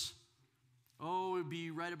 it would be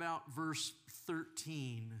right about verse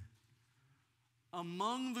 13.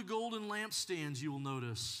 Among the golden lampstands, you will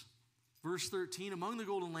notice. Verse 13, among the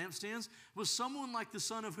golden lampstands was someone like the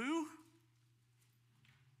son of who?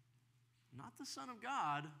 Not the Son of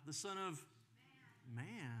God, the Son of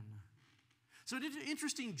man. So it's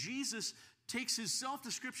interesting, Jesus takes his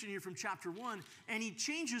self-description here from chapter 1 and he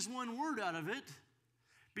changes one word out of it,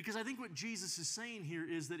 because I think what Jesus is saying here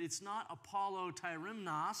is that it's not Apollo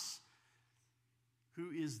Tyrimnos who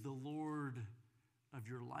is the Lord of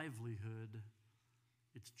your livelihood.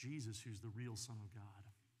 It's Jesus who's the real Son of God.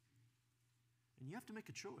 And you have to make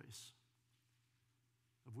a choice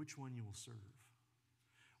of which one you will serve.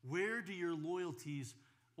 Where do your loyalties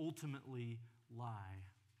ultimately lie?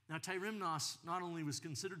 Now, Tyrimnos not only was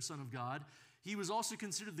considered son of God, he was also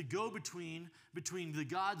considered the go-between between the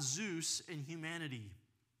god Zeus and humanity.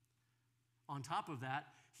 On top of that,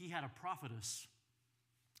 he had a prophetess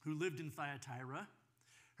who lived in Thyatira.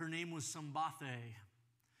 Her name was Sambathe.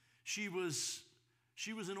 She was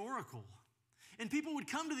an oracle. And people would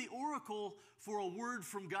come to the oracle for a word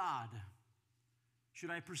from God. Should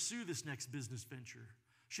I pursue this next business venture?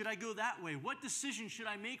 Should I go that way? What decision should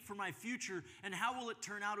I make for my future, and how will it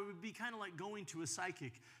turn out? It would be kind of like going to a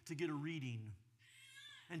psychic to get a reading.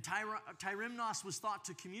 And Tyrimnos was thought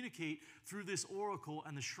to communicate through this oracle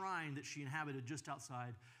and the shrine that she inhabited just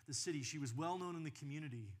outside the city. She was well known in the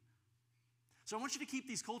community. So I want you to keep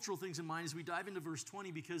these cultural things in mind as we dive into verse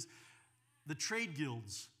 20, because the trade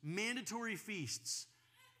guilds, mandatory feasts,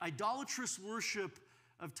 idolatrous worship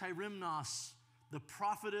of Tyrimnos, the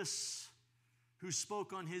prophetess who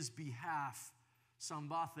spoke on his behalf,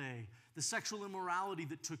 Sambathe, the sexual immorality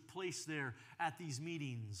that took place there at these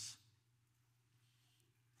meetings.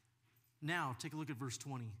 Now, take a look at verse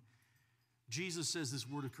 20. Jesus says this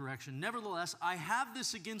word of correction. Nevertheless, I have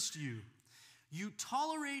this against you. You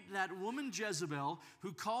tolerate that woman Jezebel,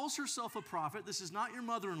 who calls herself a prophet. This is not your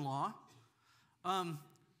mother-in-law. My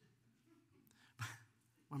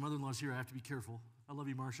mother-in-law's here. I have to be careful. I love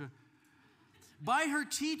you, Marcia. By her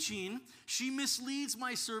teaching, she misleads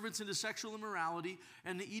my servants into sexual immorality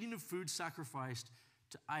and the eating of food sacrificed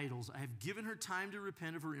to idols. I have given her time to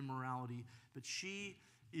repent of her immorality, but she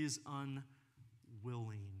is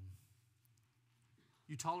unwilling.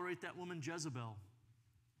 You tolerate that woman Jezebel.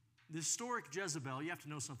 The historic Jezebel, you have to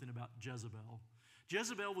know something about Jezebel.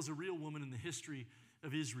 Jezebel was a real woman in the history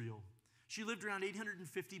of Israel. She lived around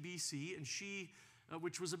 850 BC, and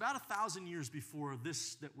which was about 1,000 years before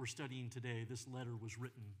this that we're studying today, this letter was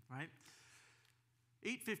written, right?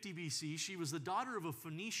 850 BC, she was the daughter of a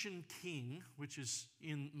Phoenician king, which is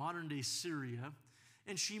in modern-day Syria,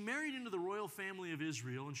 and she married into the royal family of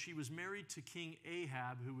Israel, and she was married to King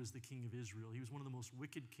Ahab, who was the king of Israel. He was one of the most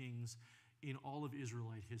wicked kings in all of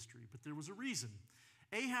Israelite history, but there was a reason.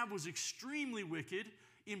 Ahab was extremely wicked,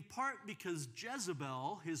 in part because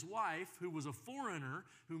Jezebel, his wife, who was a foreigner,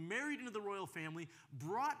 who married into the royal family,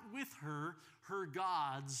 brought with her her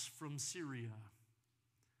gods from Syria.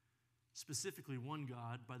 Specifically, one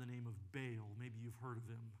god by the name of Baal. Maybe you've heard of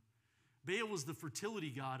him. Baal was the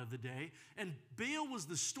fertility god of the day, and Baal was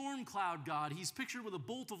the storm cloud god. He's pictured with a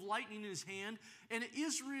bolt of lightning in his hand, and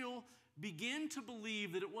Israel began to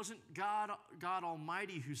believe that it wasn't God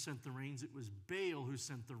Almighty who sent the rains, it was Baal who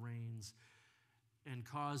sent the rains and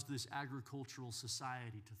caused this agricultural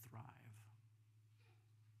society to thrive.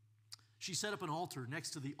 She set up an altar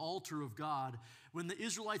next to the altar of God. When the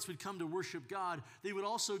Israelites would come to worship God, they would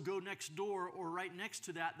also go next door, or right next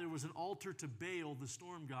to that, there was an altar to Baal, the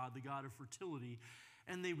storm god, the god of fertility,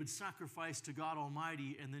 and they would sacrifice to God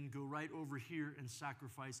Almighty and then go right over here and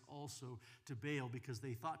sacrifice also to Baal, because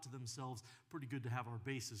they thought to themselves, pretty good to have our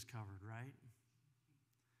bases covered, right?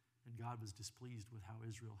 And God was displeased with how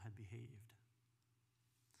Israel had behaved.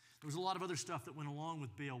 There was a lot of other stuff that went along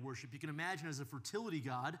with Baal worship. You can imagine as a fertility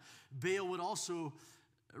god, Baal would also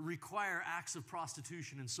require acts of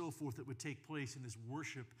prostitution and so forth that would take place in this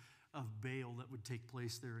worship of Baal that would take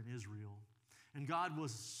place there in Israel. And God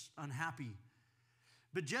was unhappy.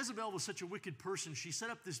 But Jezebel was such a wicked person, she set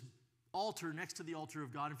up this altar next to the altar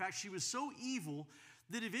of God. In fact, she was so evil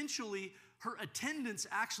that eventually her attendants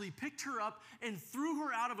actually picked her up and threw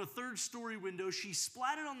her out of a third-story window. She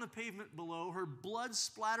splattered on the pavement below. Her blood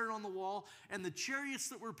splattered on the wall, and the chariots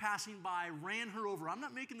that were passing by ran her over. I'm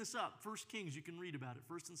not making this up. 1 Kings, you can read about it,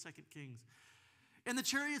 1 and 2 Kings. And the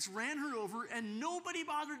chariots ran her over, and nobody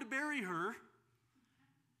bothered to bury her,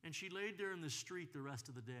 and she laid there in the street the rest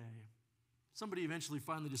of the day. Somebody eventually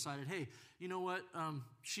finally decided, hey, you know what?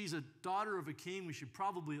 She's a daughter of a king. We should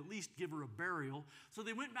probably at least give her a burial. So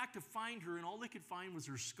they went back to find her, and all they could find was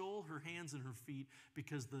her skull, her hands, and her feet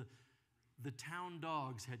because the town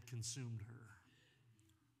dogs had consumed her.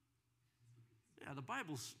 Yeah, the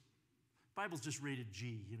Bible's just rated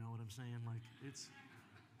G, you know what I'm saying? Like,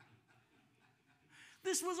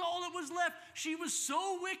 this was all that was left. She was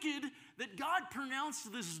so wicked that God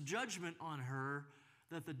pronounced this judgment on her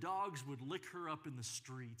that the dogs would lick her up in the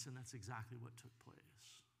streets, and that's exactly what took place.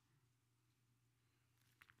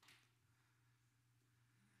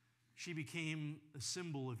 She became a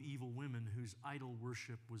symbol of evil women whose idol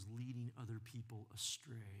worship was leading other people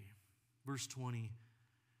astray. Verse 20,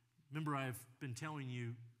 remember I've been telling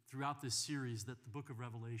you throughout this series that the book of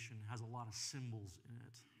Revelation has a lot of symbols in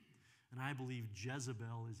it. And I believe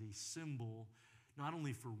Jezebel is a symbol not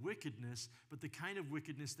only for wickedness, but the kind of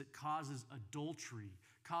wickedness that causes adultery,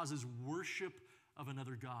 causes worship of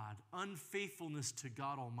another God, unfaithfulness to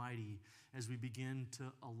God Almighty as we begin to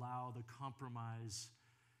allow the compromise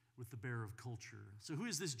with the bearer of culture. So who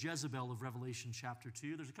is this Jezebel of Revelation chapter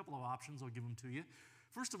 2? There's a couple of options. I'll give them to you.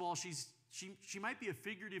 First of all, she might be a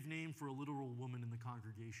figurative name for a literal woman in the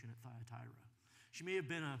congregation at Thyatira. She may have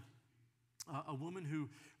been a woman who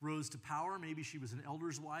rose to power. Maybe she was an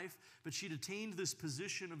elder's wife, but she'd attained this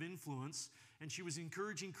position of influence, and she was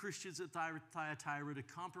encouraging Christians at Thyatira to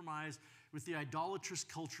compromise with the idolatrous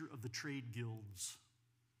culture of the trade guilds,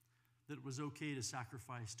 that it was okay to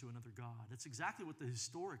sacrifice to another god. That's exactly what the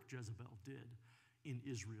historic Jezebel did in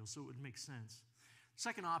Israel, so it would make sense.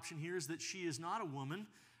 Second option here is that she is not a woman,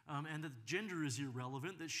 and that gender is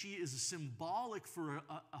irrelevant, that she is symbolic for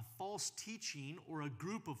a false teaching or a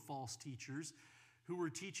group of false teachers who were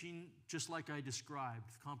teaching just like I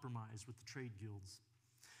described, compromise with the trade guilds.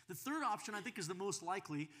 The third option I think is the most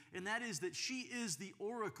likely, and that is that she is the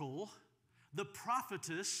oracle, the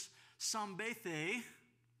prophetess, Sambethe,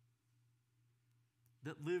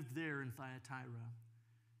 that lived there in Thyatira.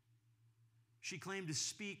 She claimed to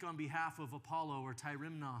speak on behalf of Apollo or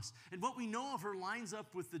Tyrimnos. And what we know of her lines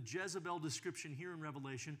up with the Jezebel description here in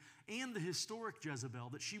Revelation and the historic Jezebel,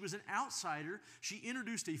 that she was an outsider. She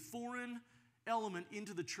introduced a foreign element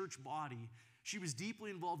into the church body. She was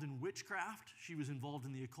deeply involved in witchcraft. She was involved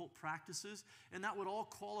in the occult practices. And that would all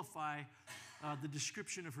qualify the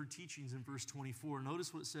description of her teachings in verse 24.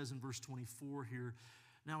 Notice what it says in verse 24 here.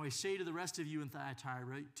 Now I say to the rest of you in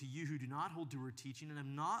Thyatira, to you who do not hold to her teaching and have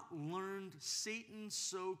not learned Satan's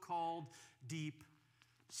so-called deep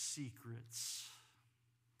secrets.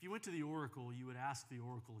 If you went to the oracle, you would ask the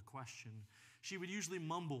oracle a question. She would usually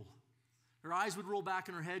mumble. Her eyes would roll back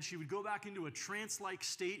in her head. She would go back into a trance-like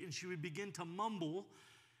state, and she would begin to mumble.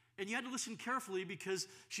 And you had to listen carefully because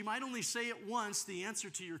she might only say it once, the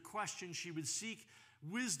answer to your question. She would seek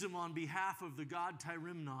wisdom on behalf of the god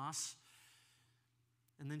Tyrimnos.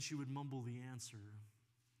 And then she would mumble the answer.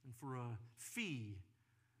 And for a fee,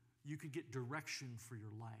 you could get direction for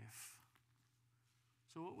your life.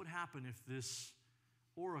 So what would happen if this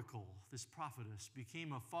oracle, this prophetess,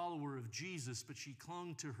 became a follower of Jesus, but she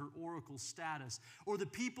clung to her oracle status? Or the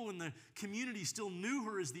people in the community still knew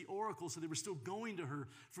her as the oracle, so they were still going to her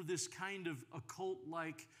for this kind of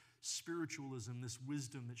occult-like spiritualism, this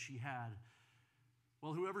wisdom that she had.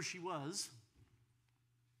 Well, whoever she was,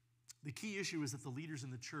 the key issue is that the leaders in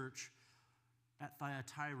the church at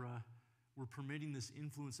Thyatira were permitting this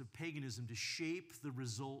influence of paganism to shape the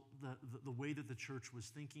result, the way that the church was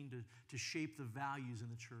thinking, to shape the values in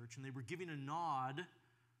the church. And they were giving a nod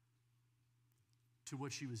to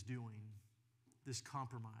what she was doing, this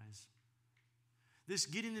compromise, this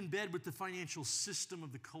getting in bed with the financial system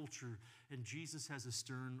of the culture. And Jesus has a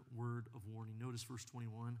stern word of warning. Notice verse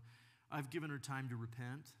 21. I've given her time to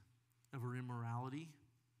repent of her immorality.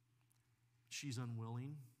 She's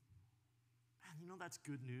unwilling. Man, you know that's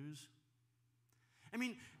good news. I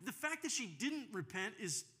mean, the fact that she didn't repent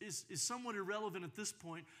is somewhat irrelevant at this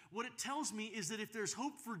point. What it tells me is that if there's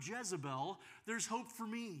hope for Jezebel, there's hope for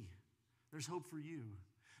me. There's hope for you.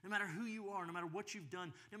 No matter who you are, no matter what you've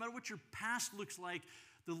done, no matter what your past looks like,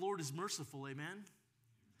 the Lord is merciful, amen?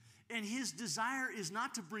 And His desire is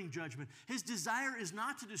not to bring judgment. His desire is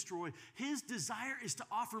not to destroy. His desire is to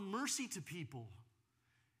offer mercy to people,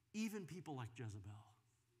 even people like Jezebel,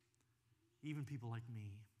 even people like me,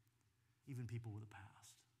 even people with a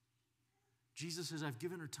past. Jesus says, I've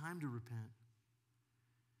given her time to repent.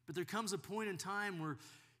 But there comes a point in time where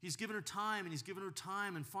He's given her time and He's given her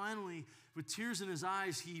time, and finally, with tears in His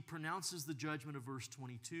eyes, He pronounces the judgment of verse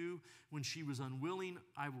 22. When she was unwilling,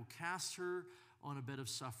 I will cast her on a bed of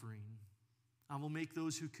suffering. I will make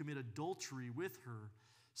those who commit adultery with her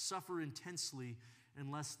suffer intensely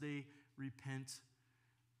unless they repent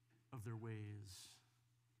of their ways.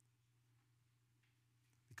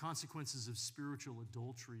 The consequences of spiritual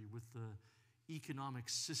adultery with the economic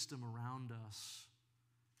system around us,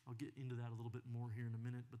 I'll get into that a little bit more here in a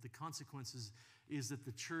minute, but the consequences is that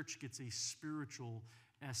the church gets a spiritual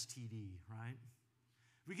STD, right?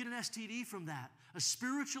 We get an STD from that, a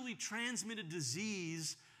spiritually transmitted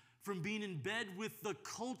disease from being in bed with the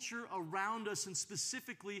culture around us, and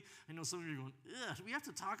specifically, I know some of you are going, ugh, do we have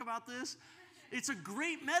to talk about this? It's a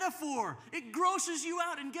great metaphor. It grosses you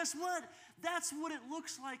out, and guess what? That's what it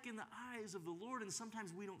looks like in the eyes of the Lord, and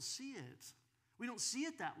sometimes we don't see it. We don't see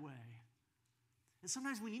it that way. And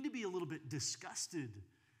sometimes we need to be a little bit disgusted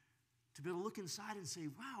to be able to look inside and say,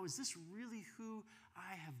 wow, is this really who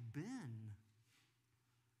I have been?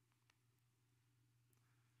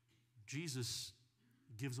 Jesus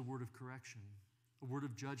gives a word of correction, a word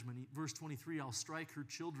of judgment. Verse 23, I'll strike her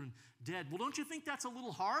children dead. Well, don't you think that's a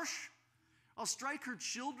little harsh? I'll strike her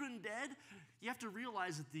children dead. You have to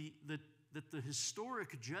realize that the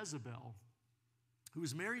historic Jezebel, who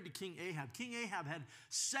was married to King Ahab had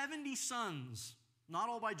 70 sons, not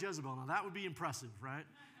all by Jezebel. Now, that would be impressive, right?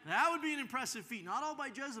 That would be an impressive feat. Not all by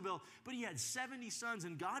Jezebel, but he had 70 sons,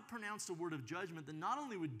 and God pronounced a word of judgment that not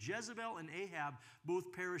only would Jezebel and Ahab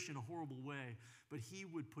both perish in a horrible way, but he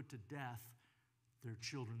would put to death their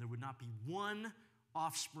children. There would not be one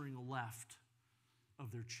offspring left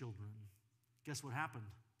of their children. Guess what happened?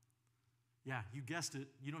 Yeah, you guessed it.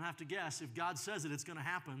 You don't have to guess. If God says it, it's going to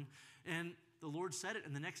happen. And the Lord said it,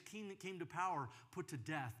 and the next king that came to power put to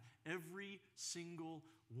death every single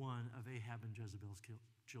one of Ahab and Jezebel's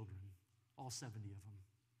children, all 70 of them.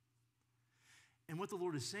 And what the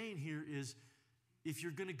Lord is saying here is, if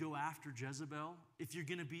you're going to go after Jezebel, if you're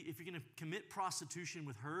going to commit prostitution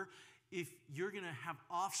with her, if you're going to have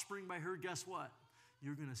offspring by her, guess what?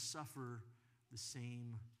 You're going to suffer the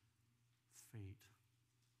same fate.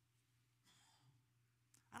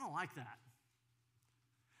 I don't like that.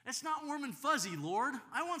 It's not warm and fuzzy, Lord.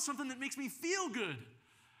 I want something that makes me feel good.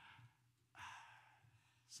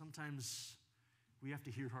 Sometimes we have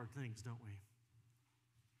to hear hard things, don't we?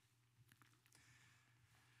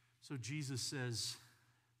 So Jesus says,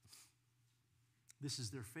 this is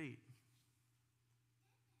their fate.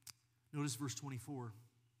 Notice verse 24.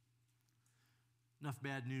 Enough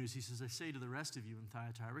bad news. He says, I say to the rest of you in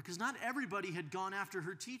Thyatira, because not everybody had gone after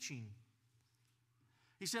her teaching.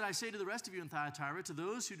 He said, I say to the rest of you in Thyatira, to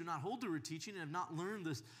those who do not hold to her teaching and have not learned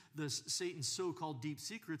this Satan's so-called deep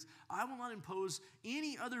secrets, I will not impose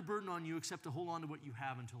any other burden on you except to hold on to what you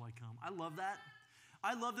have until I come. I love that.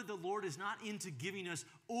 I love that the Lord is not into giving us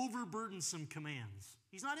overburdensome commands.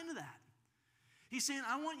 He's not into that. He's saying,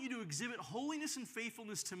 I want you to exhibit holiness and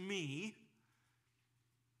faithfulness to me.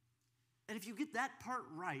 And if you get that part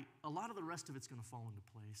right, a lot of the rest of it's going to fall into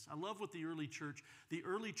place. I love what the early church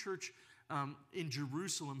in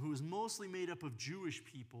Jerusalem, who was mostly made up of Jewish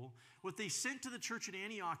people, what they sent to the church at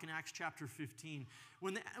Antioch in Acts chapter 15.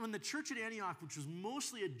 When the church at Antioch, which was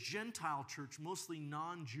mostly a Gentile church, mostly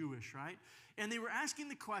non-Jewish, right? And they were asking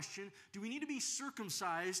the question, do we need to be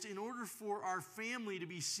circumcised in order for our family to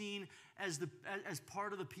be seen as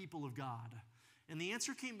part of the people of God? And the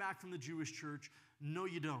answer came back from the Jewish church, no,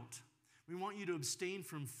 you don't. We want you to abstain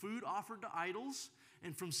from food offered to idols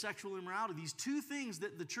and from sexual immorality. These two things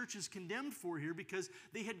that the church is condemned for here, because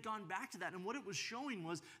they had gone back to that. And what it was showing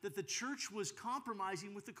was that the church was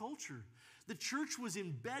compromising with the culture. The church was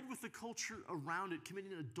in bed with the culture around it,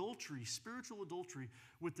 committing adultery, spiritual adultery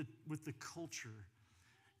with the culture.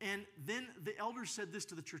 And then the elders said this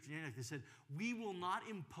to the church in Antioch. They said, we will not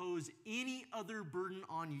impose any other burden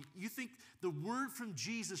on you. You think the word from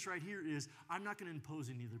Jesus right here is, I'm not going to impose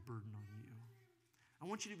any other burden on you. I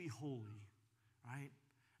want you to be holy, right?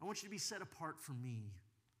 I want you to be set apart from me.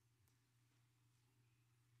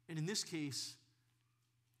 And in this case,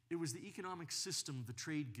 it was the economic system of the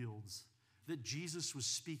trade guilds that Jesus was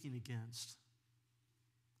speaking against.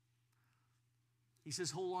 He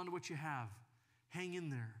says, hold on to what you have. Hang in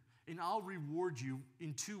there. And I'll reward you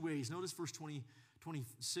in two ways. Notice verse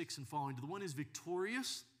 26 and following. The one is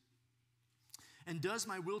victorious and does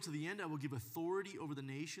my will to the end. I will give authority over the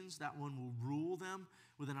nations. That one will rule them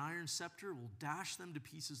with an iron scepter, will dash them to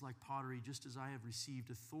pieces like pottery, just as I have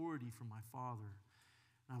received authority from my Father.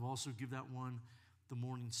 And I've also give that one the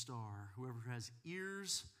morning star. Whoever has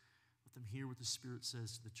ears, let them hear what the Spirit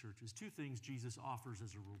says to the churches. Two things Jesus offers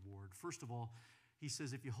as a reward. First of all, he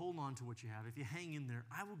says, if you hold on to what you have, if you hang in there,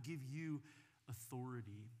 I will give you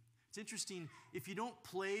authority. It's interesting, if you don't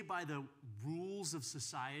play by the rules of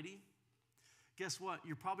society, guess what?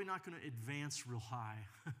 You're probably not going to advance real high.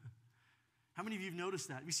 How many of you have noticed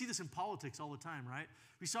that? We see this in politics all the time, right?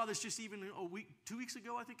 We saw this just even 2 weeks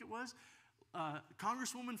ago, I think it was.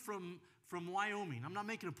 Congresswoman from Wyoming. I'm not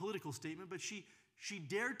making a political statement, but she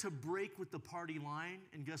dared to break with the party line,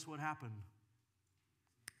 and guess what happened?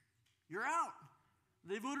 You're out.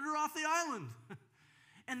 They voted her off the island.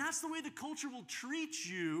 And that's the way the culture will treat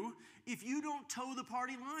you if you don't toe the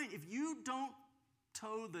party line, if you don't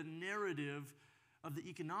toe the narrative of the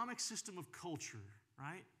economic system of culture,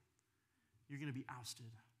 right? You're going to be ousted.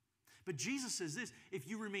 But Jesus says this, if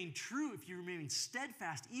you remain true, if you remain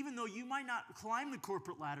steadfast, even though you might not climb the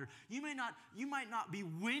corporate ladder, you might not be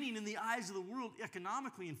winning in the eyes of the world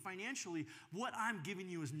economically and financially, what I'm giving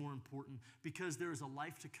you is more important because there is a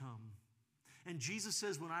life to come. And Jesus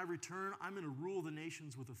says, when I return, I'm going to rule the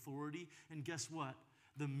nations with authority. And guess what?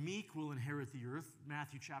 The meek will inherit the earth,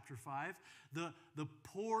 Matthew chapter 5. The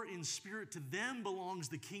poor in spirit, to them belongs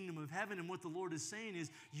the kingdom of heaven. And what the Lord is saying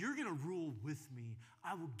is, you're going to rule with me.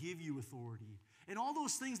 I will give you authority. And all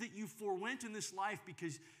those things that you forewent in this life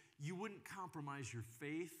because you wouldn't compromise your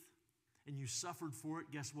faith and you suffered for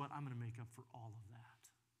it, guess what? I'm going to make up for all of that.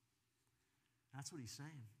 That's what he's saying.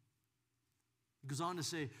 He goes on to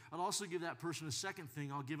say, I'll also give that person a second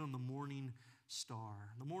thing. I'll give him the morning star.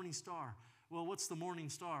 The morning star. Well, what's the morning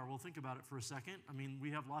star? Well, think about it for a second. I mean, we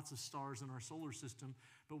have lots of stars in our solar system,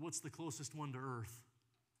 but what's the closest one to Earth?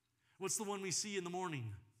 What's the one we see in the morning?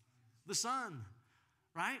 The sun,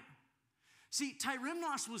 right? See,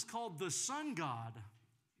 Tyrimnos was called the sun god,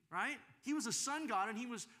 right? He was a sun god, and he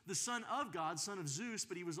was the son of God, son of Zeus,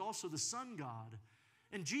 but he was also the sun god.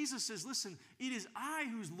 And Jesus says, listen, it is I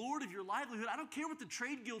who's Lord of your livelihood. I don't care what the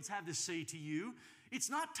trade guilds have to say to you. It's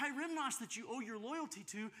not Tyrimnos that you owe your loyalty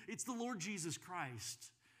to. It's the Lord Jesus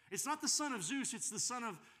Christ. It's not the son of Zeus. It's the son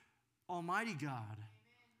of Almighty God. Amen.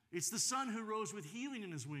 It's the son who rose with healing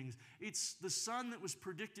in his wings. It's the son that was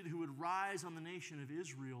predicted who would rise on the nation of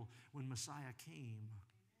Israel when Messiah came.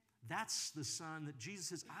 That's the son that Jesus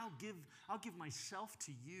says, I'll give myself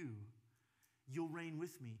to you. You'll reign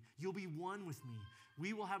with me. You'll be one with me.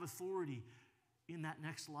 We will have authority in that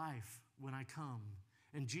next life when I come.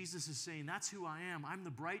 And Jesus is saying, that's who I am. I'm the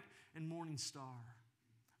bright and morning star.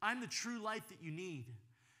 I'm the true light that you need.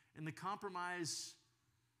 And the compromise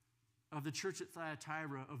of the church at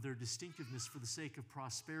Thyatira of their distinctiveness for the sake of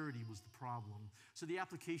prosperity was the problem. So the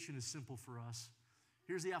application is simple for us.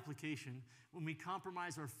 Here's the application. When we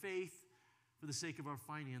compromise our faith for the sake of our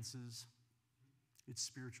finances, it's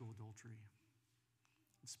spiritual adultery.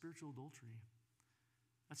 It's spiritual adultery.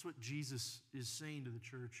 That's what Jesus is saying to the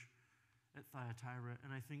church at Thyatira.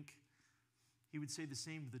 And I think he would say the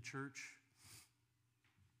same to the church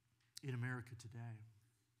in America today.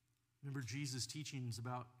 Remember Jesus' teachings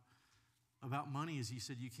about money as he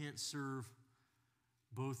said you can't serve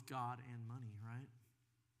both God and money, right?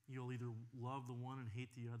 You'll either love the one and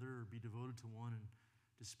hate the other or be devoted to one and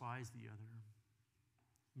despise the other.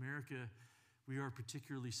 America, we are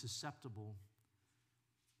particularly susceptible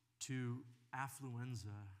to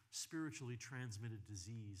affluenza, spiritually transmitted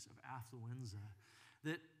disease of affluenza,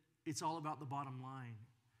 that it's all about the bottom line.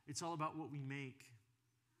 It's all about what we make.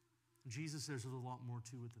 Jesus says there's a lot more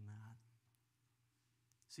to it than that.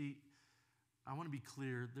 See, I want to be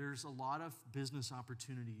clear, there's a lot of business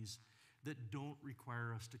opportunities that don't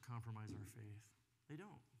require us to compromise our faith. They don't.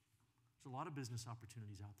 There's a lot of business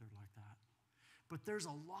opportunities out there like that. But there's a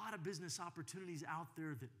lot of business opportunities out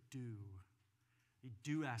there that do. They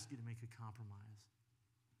do ask you to make a compromise.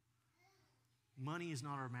 Money is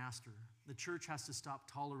not our master. The church has to stop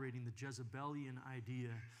tolerating the Jezebelian idea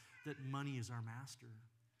that money is our master,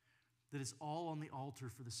 that it's all on the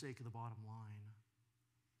altar for the sake of the bottom line.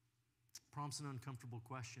 It prompts an uncomfortable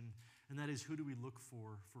question, and that is, who do we look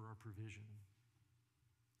for our provision?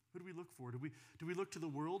 Who do we look for? Do we look to the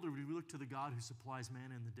world, or do we look to the God who supplies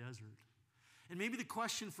manna in the desert? And maybe the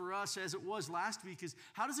question for us, as it was last week, is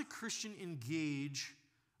how does a Christian engage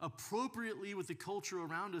appropriately with the culture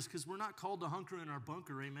around us, because we're not called to hunker in our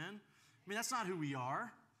bunker, amen? I mean, that's not who we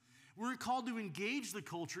are. We're called to engage the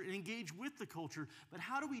culture and engage with the culture, but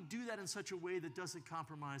how do we do that in such a way that doesn't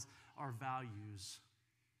compromise our values?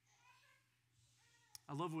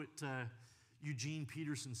 I love what Eugene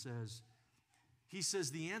Peterson says. He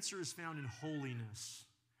says, the answer is found in holiness.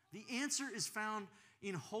 The answer is found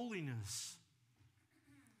in holiness.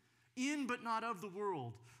 In but not of the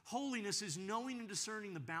world. Holiness is knowing and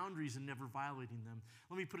discerning the boundaries and never violating them.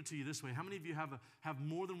 Let me put it to you this way. How many of you have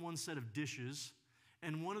more than one set of dishes,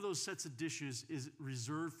 and one of those sets of dishes is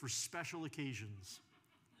reserved for special occasions?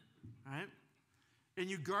 Right? And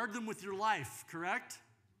you guard them with your life, correct?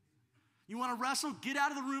 You want to wrestle? Get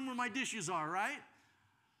out of the room where my dishes are, right?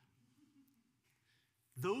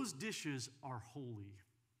 Those dishes are holy.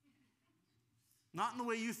 Not in the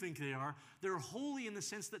way you think they are. They're holy in the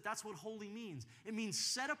sense that that's what holy means. It means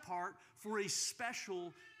set apart for a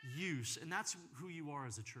special use. And that's who you are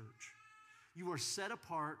as a church. You are set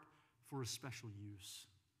apart for a special use.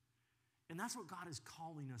 And that's what God is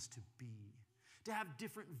calling us to be. To have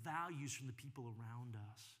different values from the people around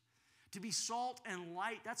us. To be salt and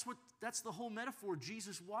light, that's the whole metaphor.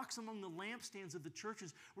 Jesus walks among the lampstands of the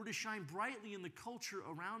churches. We're to shine brightly in the culture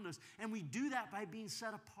around us. And we do that by being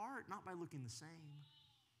set apart, not by looking the same.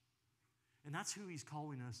 And that's who he's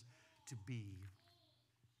calling us to be.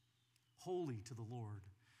 Holy to the Lord.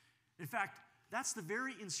 In fact, that's the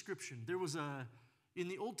very inscription. In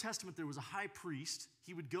the Old Testament, there was a high priest.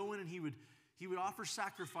 He would go in and he would offer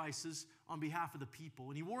sacrifices on behalf of the people.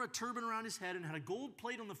 And he wore a turban around his head and had a gold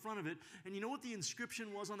plate on the front of it. And you know what the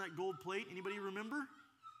inscription was on that gold plate? Anybody remember?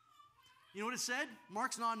 You know what it said?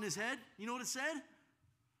 Mark's nodding his head. You know what it said?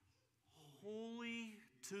 Holy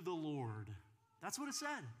to the Lord. That's what it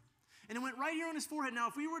said. And it went right here on his forehead. Now,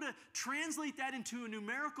 if we were to translate that into a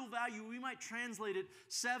numerical value, we might translate it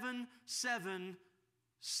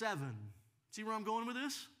 777. See where I'm going with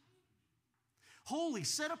this? Holy,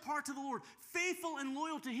 set apart to the Lord, faithful and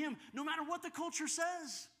loyal to him, no matter what the culture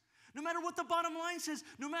says, no matter what the bottom line says,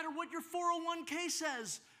 no matter what your 401k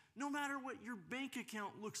says, no matter what your bank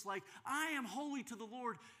account looks like. I am holy to the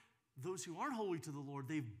Lord. Those who aren't holy to the Lord,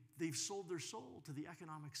 they've sold their soul to the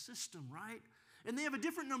economic system, right? And they have a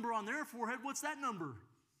different number on their forehead. What's that number?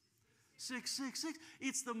 666.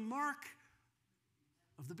 It's the mark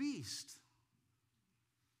of the beast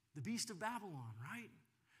of Babylon, right?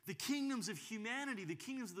 The kingdoms of humanity, the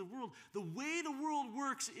kingdoms of the world. The way the world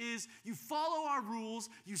works is you follow our rules,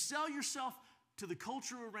 you sell yourself to the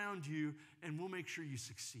culture around you, and we'll make sure you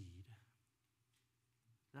succeed.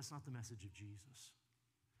 That's not the message of Jesus.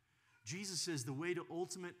 Jesus says the way to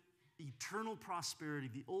ultimate eternal prosperity,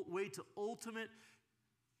 the way to ultimate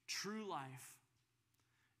true life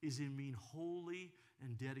is in being holy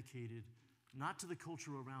and dedicated, not to the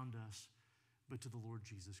culture around us, but to the Lord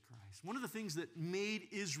Jesus Christ. One of the things that made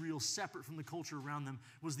Israel separate from the culture around them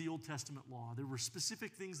was the Old Testament law. There were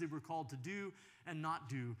specific things they were called to do and not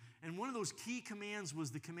do. And one of those key commands was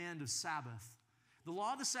the command of Sabbath. The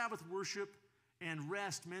law of the Sabbath worship and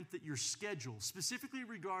rest meant that your schedule, specifically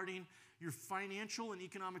regarding your financial and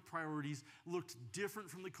economic priorities, looked different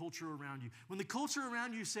from the culture around you. When the culture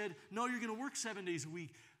around you said, no, you're going to work 7 days a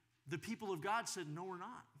week, the people of God said, no, we're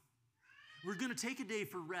not. We're going to take a day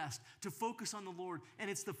for rest, to focus on the Lord. And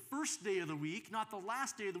it's the first day of the week, not the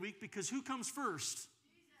last day of the week, because who comes first? Jesus.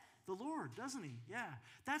 The Lord, doesn't he? Yeah.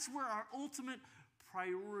 That's where our ultimate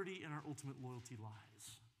priority and our ultimate loyalty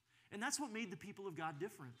lies. And that's what made the people of God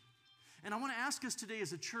different. And I want to ask us today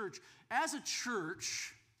as a church,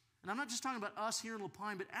 and I'm not just talking about us here in La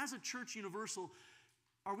Pine, but as a church universal,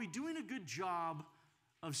 are we doing a good job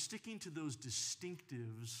of sticking to those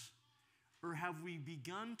distinctives? Or have we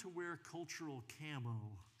begun to wear cultural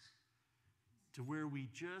camo to where we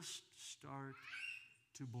just start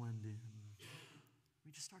to blend in?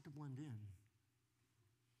 We just start to blend in.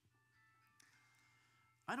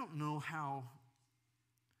 I don't know how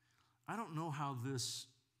this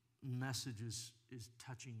message is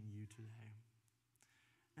touching you today.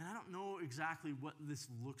 And I don't know exactly what this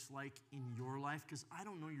looks like in your life because I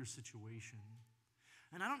don't know your situation.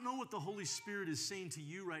 And I don't know what the Holy Spirit is saying to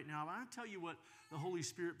you right now, but I'll tell you what the Holy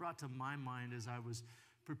Spirit brought to my mind as I was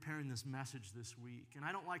preparing this message this week. And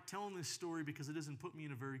I don't like telling this story because it doesn't put me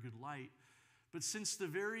in a very good light. But since the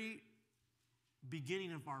very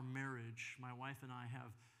beginning of our marriage, my wife and I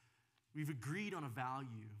we've agreed on a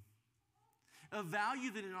value. A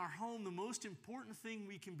value that in our home, the most important thing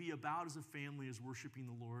we can be about as a family is worshiping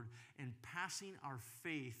the Lord and passing our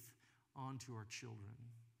faith on to our children.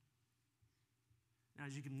 Now,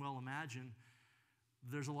 as you can well imagine,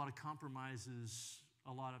 there's a lot of compromises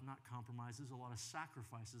a lot of, not compromises, a lot of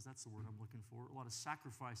sacrifices, that's the word I'm looking for, a lot of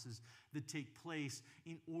sacrifices that take place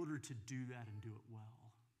in order to do that and do it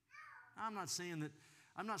well. I'm not saying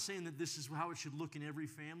that this is how it should look in every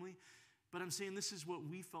family, but I'm saying this is what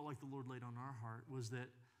we felt like the Lord laid on our heart, was that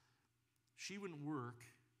she wouldn't work,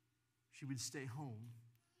 she would stay home.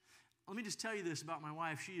 Let me just tell you this about my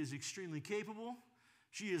wife. She is extremely capable,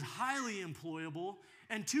 she is highly employable,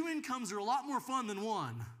 and 2 incomes are a lot more fun than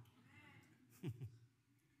 1.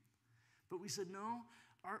 But we said, no,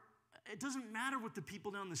 it doesn't matter what the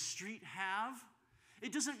people down the street have.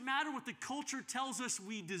 It doesn't matter what the culture tells us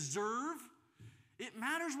we deserve. It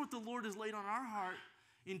matters what the Lord has laid on our heart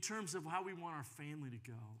in terms of how we want our family to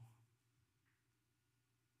go.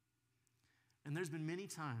 And there's been many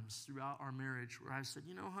times throughout our marriage where I've said,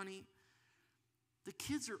 you know, honey, the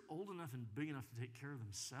kids are old enough and big enough to take care of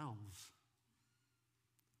themselves.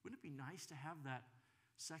 Wouldn't it be nice to have that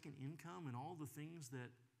second income and all the things that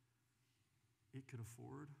it could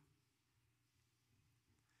afford?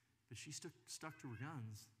 But she stuck to her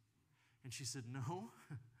guns. And she said, no,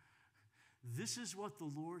 this is what the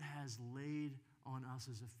Lord has laid on us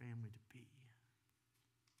as a family to be.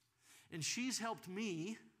 And she's helped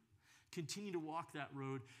me continue to walk that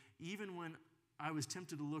road, even when I was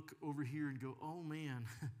tempted to look over here and go, oh man,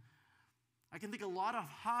 I can think a lot of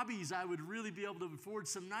hobbies I would really be able to afford,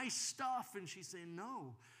 some nice stuff. And she's saying,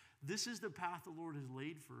 no, this is the path the Lord has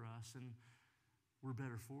laid for us, and we're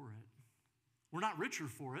better for it. We're not richer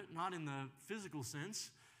for it, not in the physical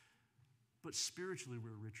sense, but spiritually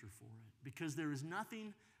we're richer for it. Because there is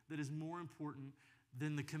nothing that is more important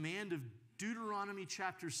than the command of Deuteronomy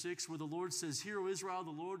chapter 6, where the Lord says, hear, O Israel,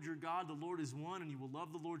 the Lord your God, the Lord is one, and you will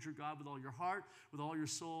love the Lord your God with all your heart, with all your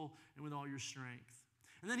soul, and with all your strength.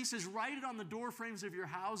 And then he says, write it on the door frames of your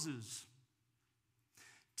houses.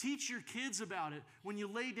 Teach your kids about it when you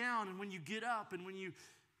lay down and when you get up and when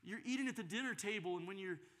you're eating at the dinner table and when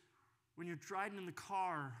you're driving in the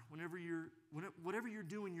car, whatever you're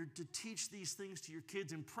doing, you're to teach these things to your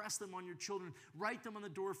kids, impress them on your children, write them on the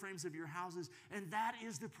door frames of your houses, and that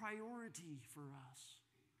is the priority for us.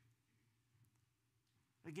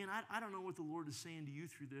 Again, I don't know what the Lord is saying to you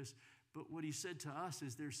through this, but what he said to us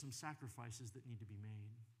is there's some sacrifices that need to be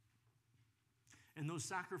made. And those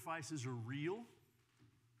sacrifices are real,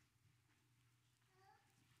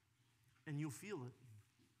 and you'll feel it.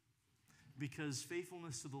 Because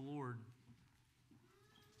faithfulness to the Lord,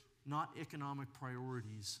 not economic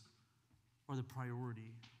priorities, are the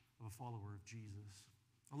priority of a follower of Jesus.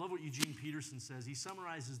 I love what Eugene Peterson says. He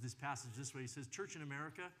summarizes this passage this way. He says, Church in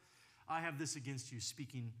America, I have this against you,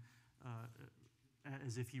 speaking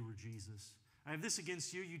as if he were Jesus. I have this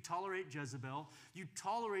against you. You tolerate Jezebel. You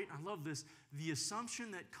tolerate, I love this, the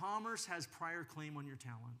assumption that commerce has prior claim on your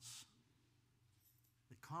talents.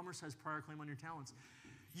 That commerce has prior claim on your talents.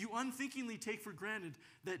 You unthinkingly take for granted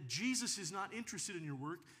that Jesus is not interested in your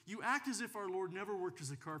work. You act as if our Lord never worked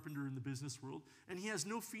as a carpenter in the business world, and he has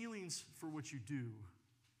no feelings for what you do.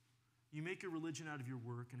 You make a religion out of your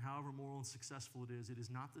work, and however moral and successful it is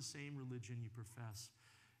not the same religion you profess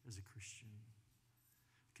as a Christian.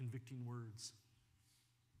 Convicting words.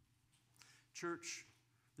 Church,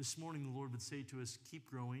 this morning the Lord would say to us, keep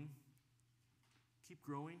growing. Keep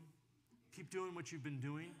growing. Keep doing what you've been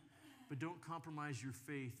doing. But don't compromise your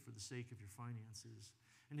faith for the sake of your finances.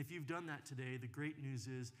 And if you've done that today, the great news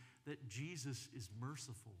is that Jesus is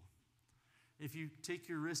merciful. If you take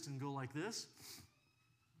your wrist and go like this,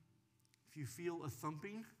 if you feel a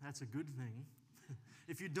thumping, that's a good thing.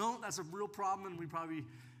 If you don't, that's a real problem, and we probably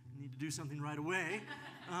need to do something right away.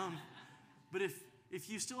 But if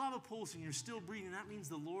you still have a pulse and you're still breathing, that means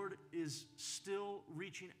the Lord is still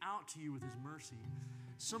reaching out to you with his mercy.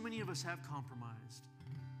 So many of us have compromised.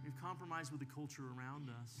 We've compromised with the culture around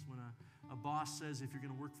us. When a boss says, if you're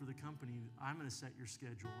going to work for the company, I'm going to set your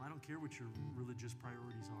schedule. I don't care what your religious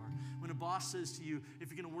priorities are. When a boss says to you, if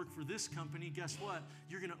you're going to work for this company, guess what?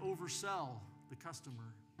 You're going to oversell the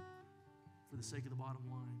customer for the sake of the bottom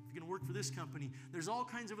line. If you're going to work for this company, there's all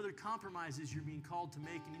kinds of other compromises you're being called to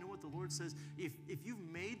make. And you know what the Lord says? If you've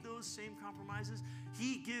made those same compromises,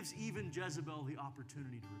 he gives even Jezebel the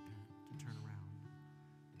opportunity to repent, to turn around,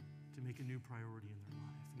 to make a new priority in their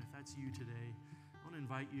life. And if that's you today, I want to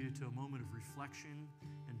invite you to a moment of reflection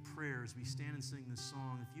and prayer as we stand and sing this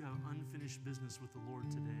song. If you have unfinished business with the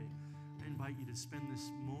Lord today, I invite you to spend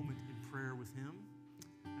this moment in prayer with him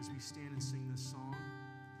as we stand and sing this song.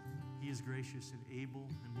 He is gracious and able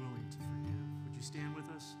and willing to forgive. Would you stand with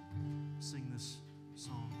us? Sing this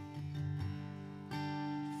song.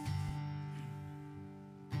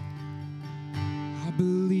 I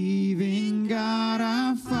believe in God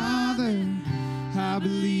our Father. I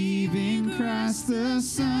believe in Christ Christ the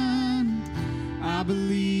Son. I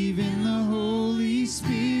believe in the Holy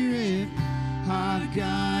Spirit. Our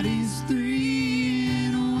God is three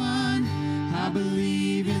in one. I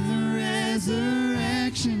believe in the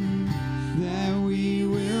resurrection, that we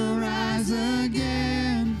will rise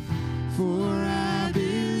again. For I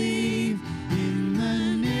believe in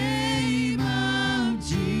the name of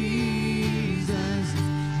Jesus.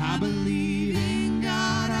 I believe in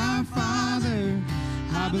God our Father.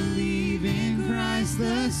 I believe in Christ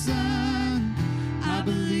the Son. I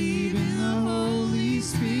believe in the Holy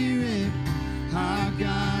Spirit. Our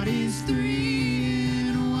God is three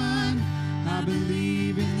in one. I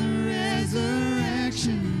believe in the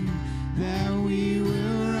resurrection, that we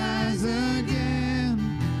will rise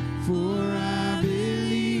again. For I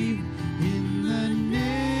believe in the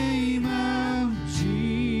name of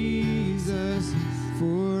Jesus.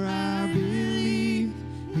 For I believe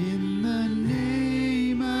in the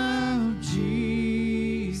name of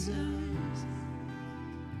Jesus.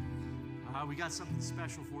 We got something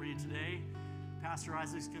special for you today. Pastor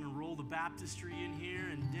Isaac's going to roll the baptistry in here.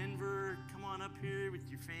 And Denver, come on up here with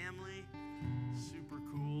your family. Super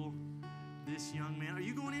cool. This young man. Are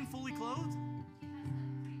you going in fully clothed?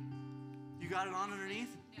 You got it on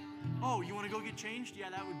underneath? Oh, you want to go get changed? Yeah,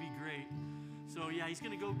 that would be great. So yeah, he's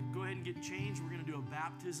going to go ahead and get changed. We're going to do a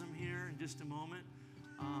baptism here in just a moment.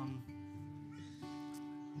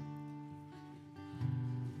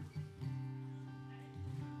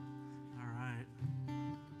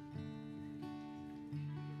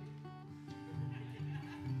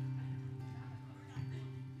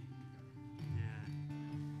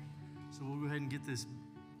 Get this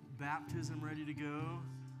baptism ready to go,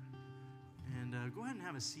 and go ahead and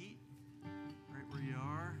have a seat right where you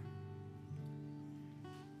are.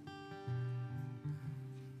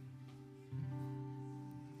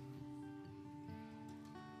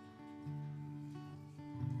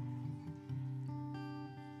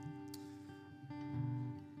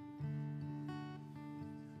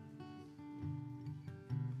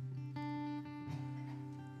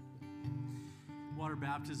 Water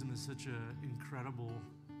baptism is such an incredible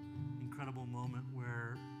moment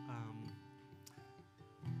where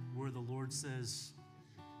the Lord says,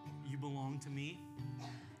 "You belong to me."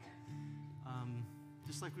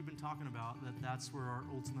 Just like we've been talking about, that's where our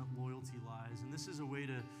ultimate loyalty lies, and this is a way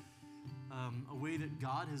that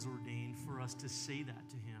God has ordained for us to say that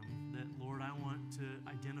to Him. That, Lord, I want to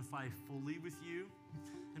identify fully with you,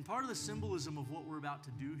 and part of the symbolism of what we're about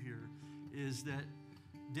to do here is that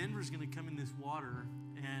Denver's going to come in this water,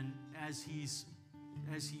 and as he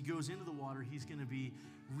goes into the water, he's going to be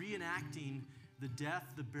reenacting the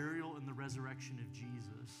death, the burial, and the resurrection of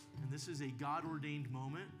Jesus. And this is a God-ordained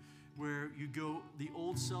moment where the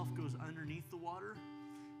old self goes underneath the water,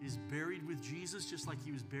 is buried with Jesus, just like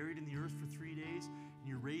he was buried in the earth for 3 days, and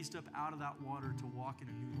you're raised up out of that water to walk in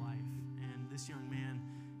a new life. And this young man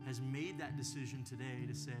has made that decision today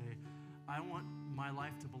to say, I want my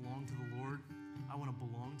life to belong to the Lord. I want to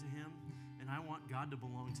belong to Him, and I want God to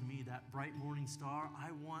belong to me. That bright morning star,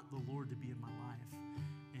 I want the Lord to be in my life.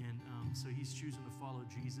 And so he's choosing to follow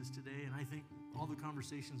Jesus today. And I think all the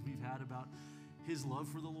conversations we've had about his love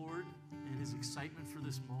for the Lord and his excitement for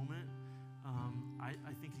this moment,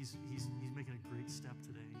 I think he's making a great step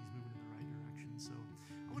today. He's moving in the right direction. So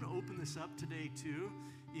I want to open this up today too.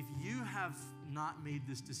 If you have not made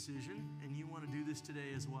this decision and you want to do this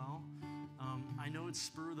today as well, I know it's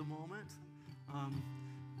spur of the moment.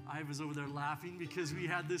 I was over there laughing because we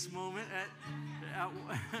had this moment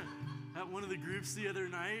at one of the groups the other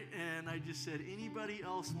night, and I just said, anybody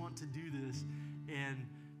else want to do this? And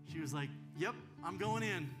she was like, yep, I'm going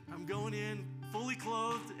in, fully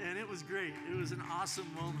clothed, and it was great. It was an awesome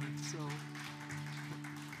moment. So,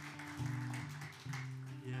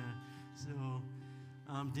 yeah. So,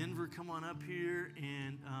 Denver, come on up here,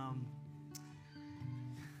 and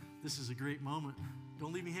this is a great moment.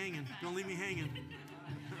 Don't leave me hanging. Don't leave me hanging.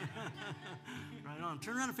 Right on.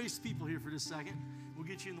 Turn around and face the people here for just a second. We'll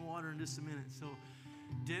get you in the water in just a minute. So,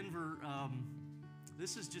 Denver,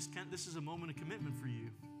 this is a moment of commitment for you.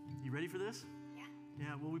 You ready for this? Yeah.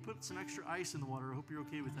 Yeah. Well, we put some extra ice in the water. I hope you're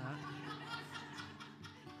okay with that.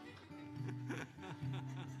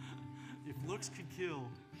 If looks could kill.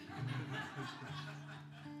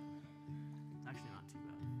 Actually, not too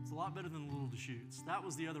bad. It's a lot better than Little Deschutes. That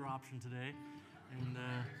was the other option today. And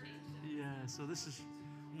yeah, so this is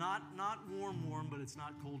not warm, but it's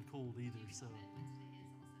not cold either. So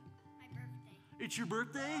My birthday. it's your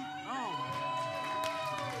birthday? Oh.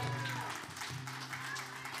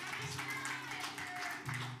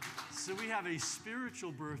 So we have a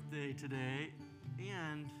spiritual birthday today,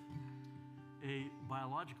 and a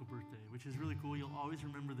biological birthday, which is really cool. You'll always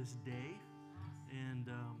remember this day. And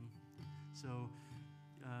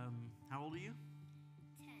how old are you?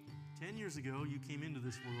 10. 10 years ago, you came into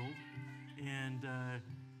this world.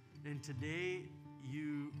 And today,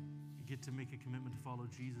 you get to make a commitment to follow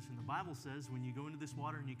Jesus. And the Bible says when you go into this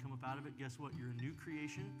water and you come up out of it, guess what? You're a new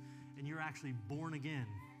creation, and you're actually born again,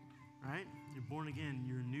 right? You're born again.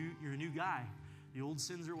 You're a new guy. The old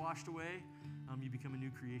sins are washed away. You become a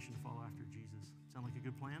new creation to follow after Jesus. Sound like a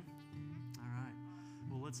good plan? All right.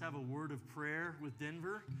 Well, let's have a word of prayer with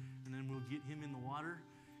Denver, and then we'll get him in the water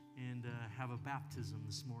and have a baptism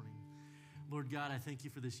this morning. Lord God, I thank you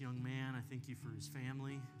for this young man. I thank you for his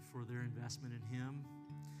family, for their investment in him.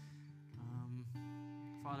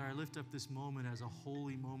 Father, I lift up this moment as a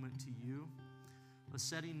holy moment to you,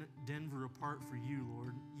 setting Denver apart for you,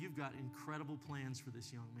 Lord. You've got incredible plans for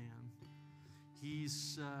this young man.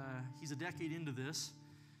 He's a decade into this,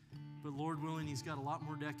 but Lord willing, he's got a lot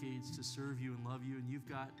more decades to serve you and love you, and you've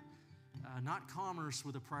got not commerce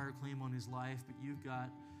with a prior claim on his life, but you've got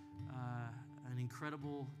an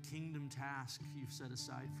incredible kingdom task you've set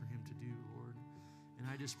aside for him to do, Lord. And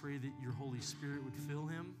I just pray that your Holy Spirit would fill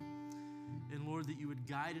him, and Lord, that you would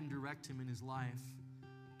guide and direct him in his life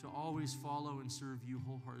to always follow and serve you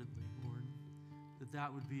wholeheartedly, Lord.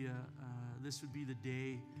 That would be this would be the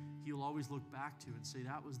day he'll always look back to and say,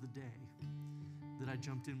 that was the day that I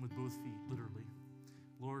jumped in with both feet, literally.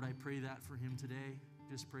 Lord, I pray that for him today.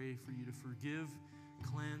 Just pray for you to forgive,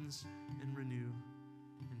 cleanse, and renew,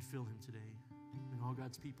 and fill him today. And all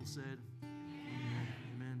God's people said, amen.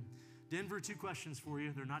 Amen. Denver, 2 questions for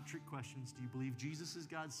you. They're not trick questions. Do you believe Jesus is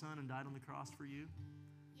God's son and died on the cross for you?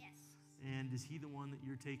 Yes. And is he the one that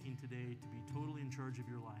you're taking today to be totally in charge of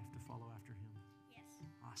your life, to follow after him? Yes.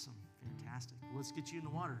 Awesome. Fantastic. Well, let's get you in the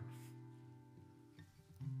water. Get it.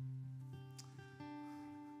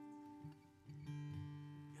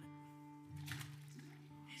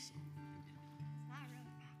 Awesome.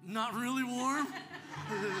 It's not really bad. Not really warm?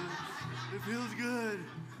 It feels good.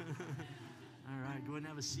 All right, go ahead and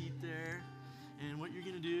have a seat there. And what you're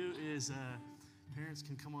going to do is parents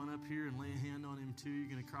can come on up here and lay a hand on him too. You're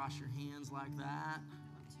going to cross your hands like that.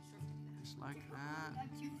 Just like that. I'm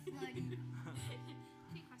too floody.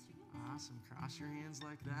 Awesome. Cross your hands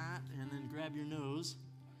like that. And then grab your nose.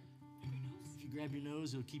 If you grab your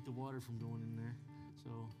nose, it'll keep the water from going in there. So,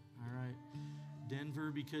 all right.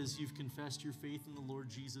 Denver, because you've confessed your faith in the Lord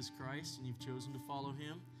Jesus Christ and you've chosen to follow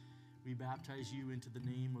him, we baptize you into the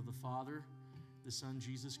name of the Father, the Son,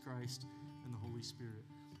 Jesus Christ, and the Holy Spirit.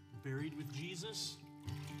 Buried with Jesus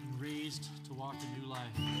and raised to walk a new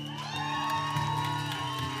life.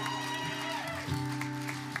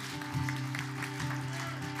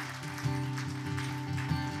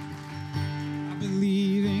 I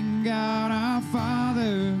believe in God our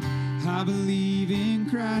Father. I believe in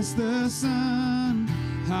Christ the Son.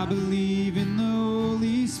 I believe in the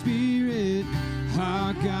Holy Spirit.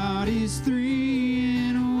 Our God is 3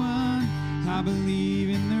 in 1. I believe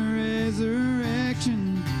in the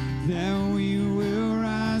resurrection, that we will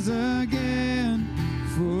rise again.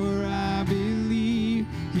 For I believe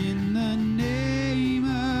in the name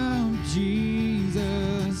of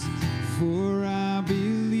Jesus. For I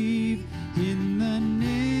believe in the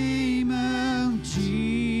name of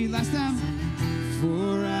Jesus. Last time.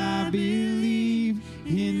 For I believe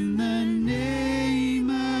in the name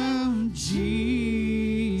of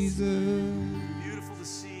Jesus. Beautiful to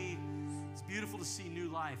see. It's beautiful to see new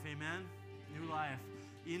life. Amen. New life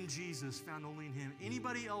in Jesus, found only in him.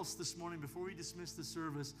 Anybody else this morning, before we dismiss the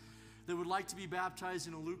service, that would like to be baptized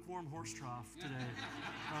in a lukewarm horse trough today?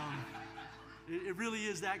 It really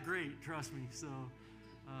is that great, trust me. So,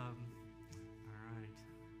 all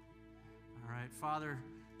right. Father,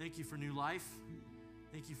 thank you for new life.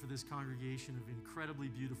 Thank you for this congregation of incredibly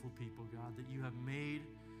beautiful people, God, that you have made.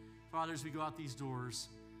 Father, as we go out these doors,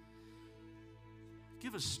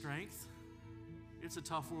 give us strength. It's a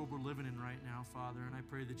tough world we're living in right now, Father, and I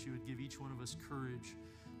pray that you would give each one of us courage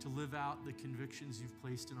to live out the convictions you've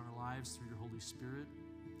placed in our lives through your Holy Spirit.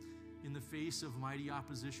 In the face of mighty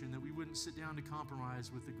opposition, that we wouldn't sit down to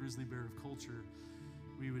compromise with the grizzly bear of culture.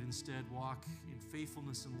 We would instead walk in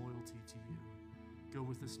faithfulness and loyalty to you. Go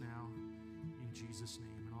with us now, in Jesus'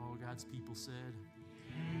 name. And all God's people said,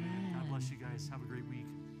 amen. God bless you guys. Have a great week.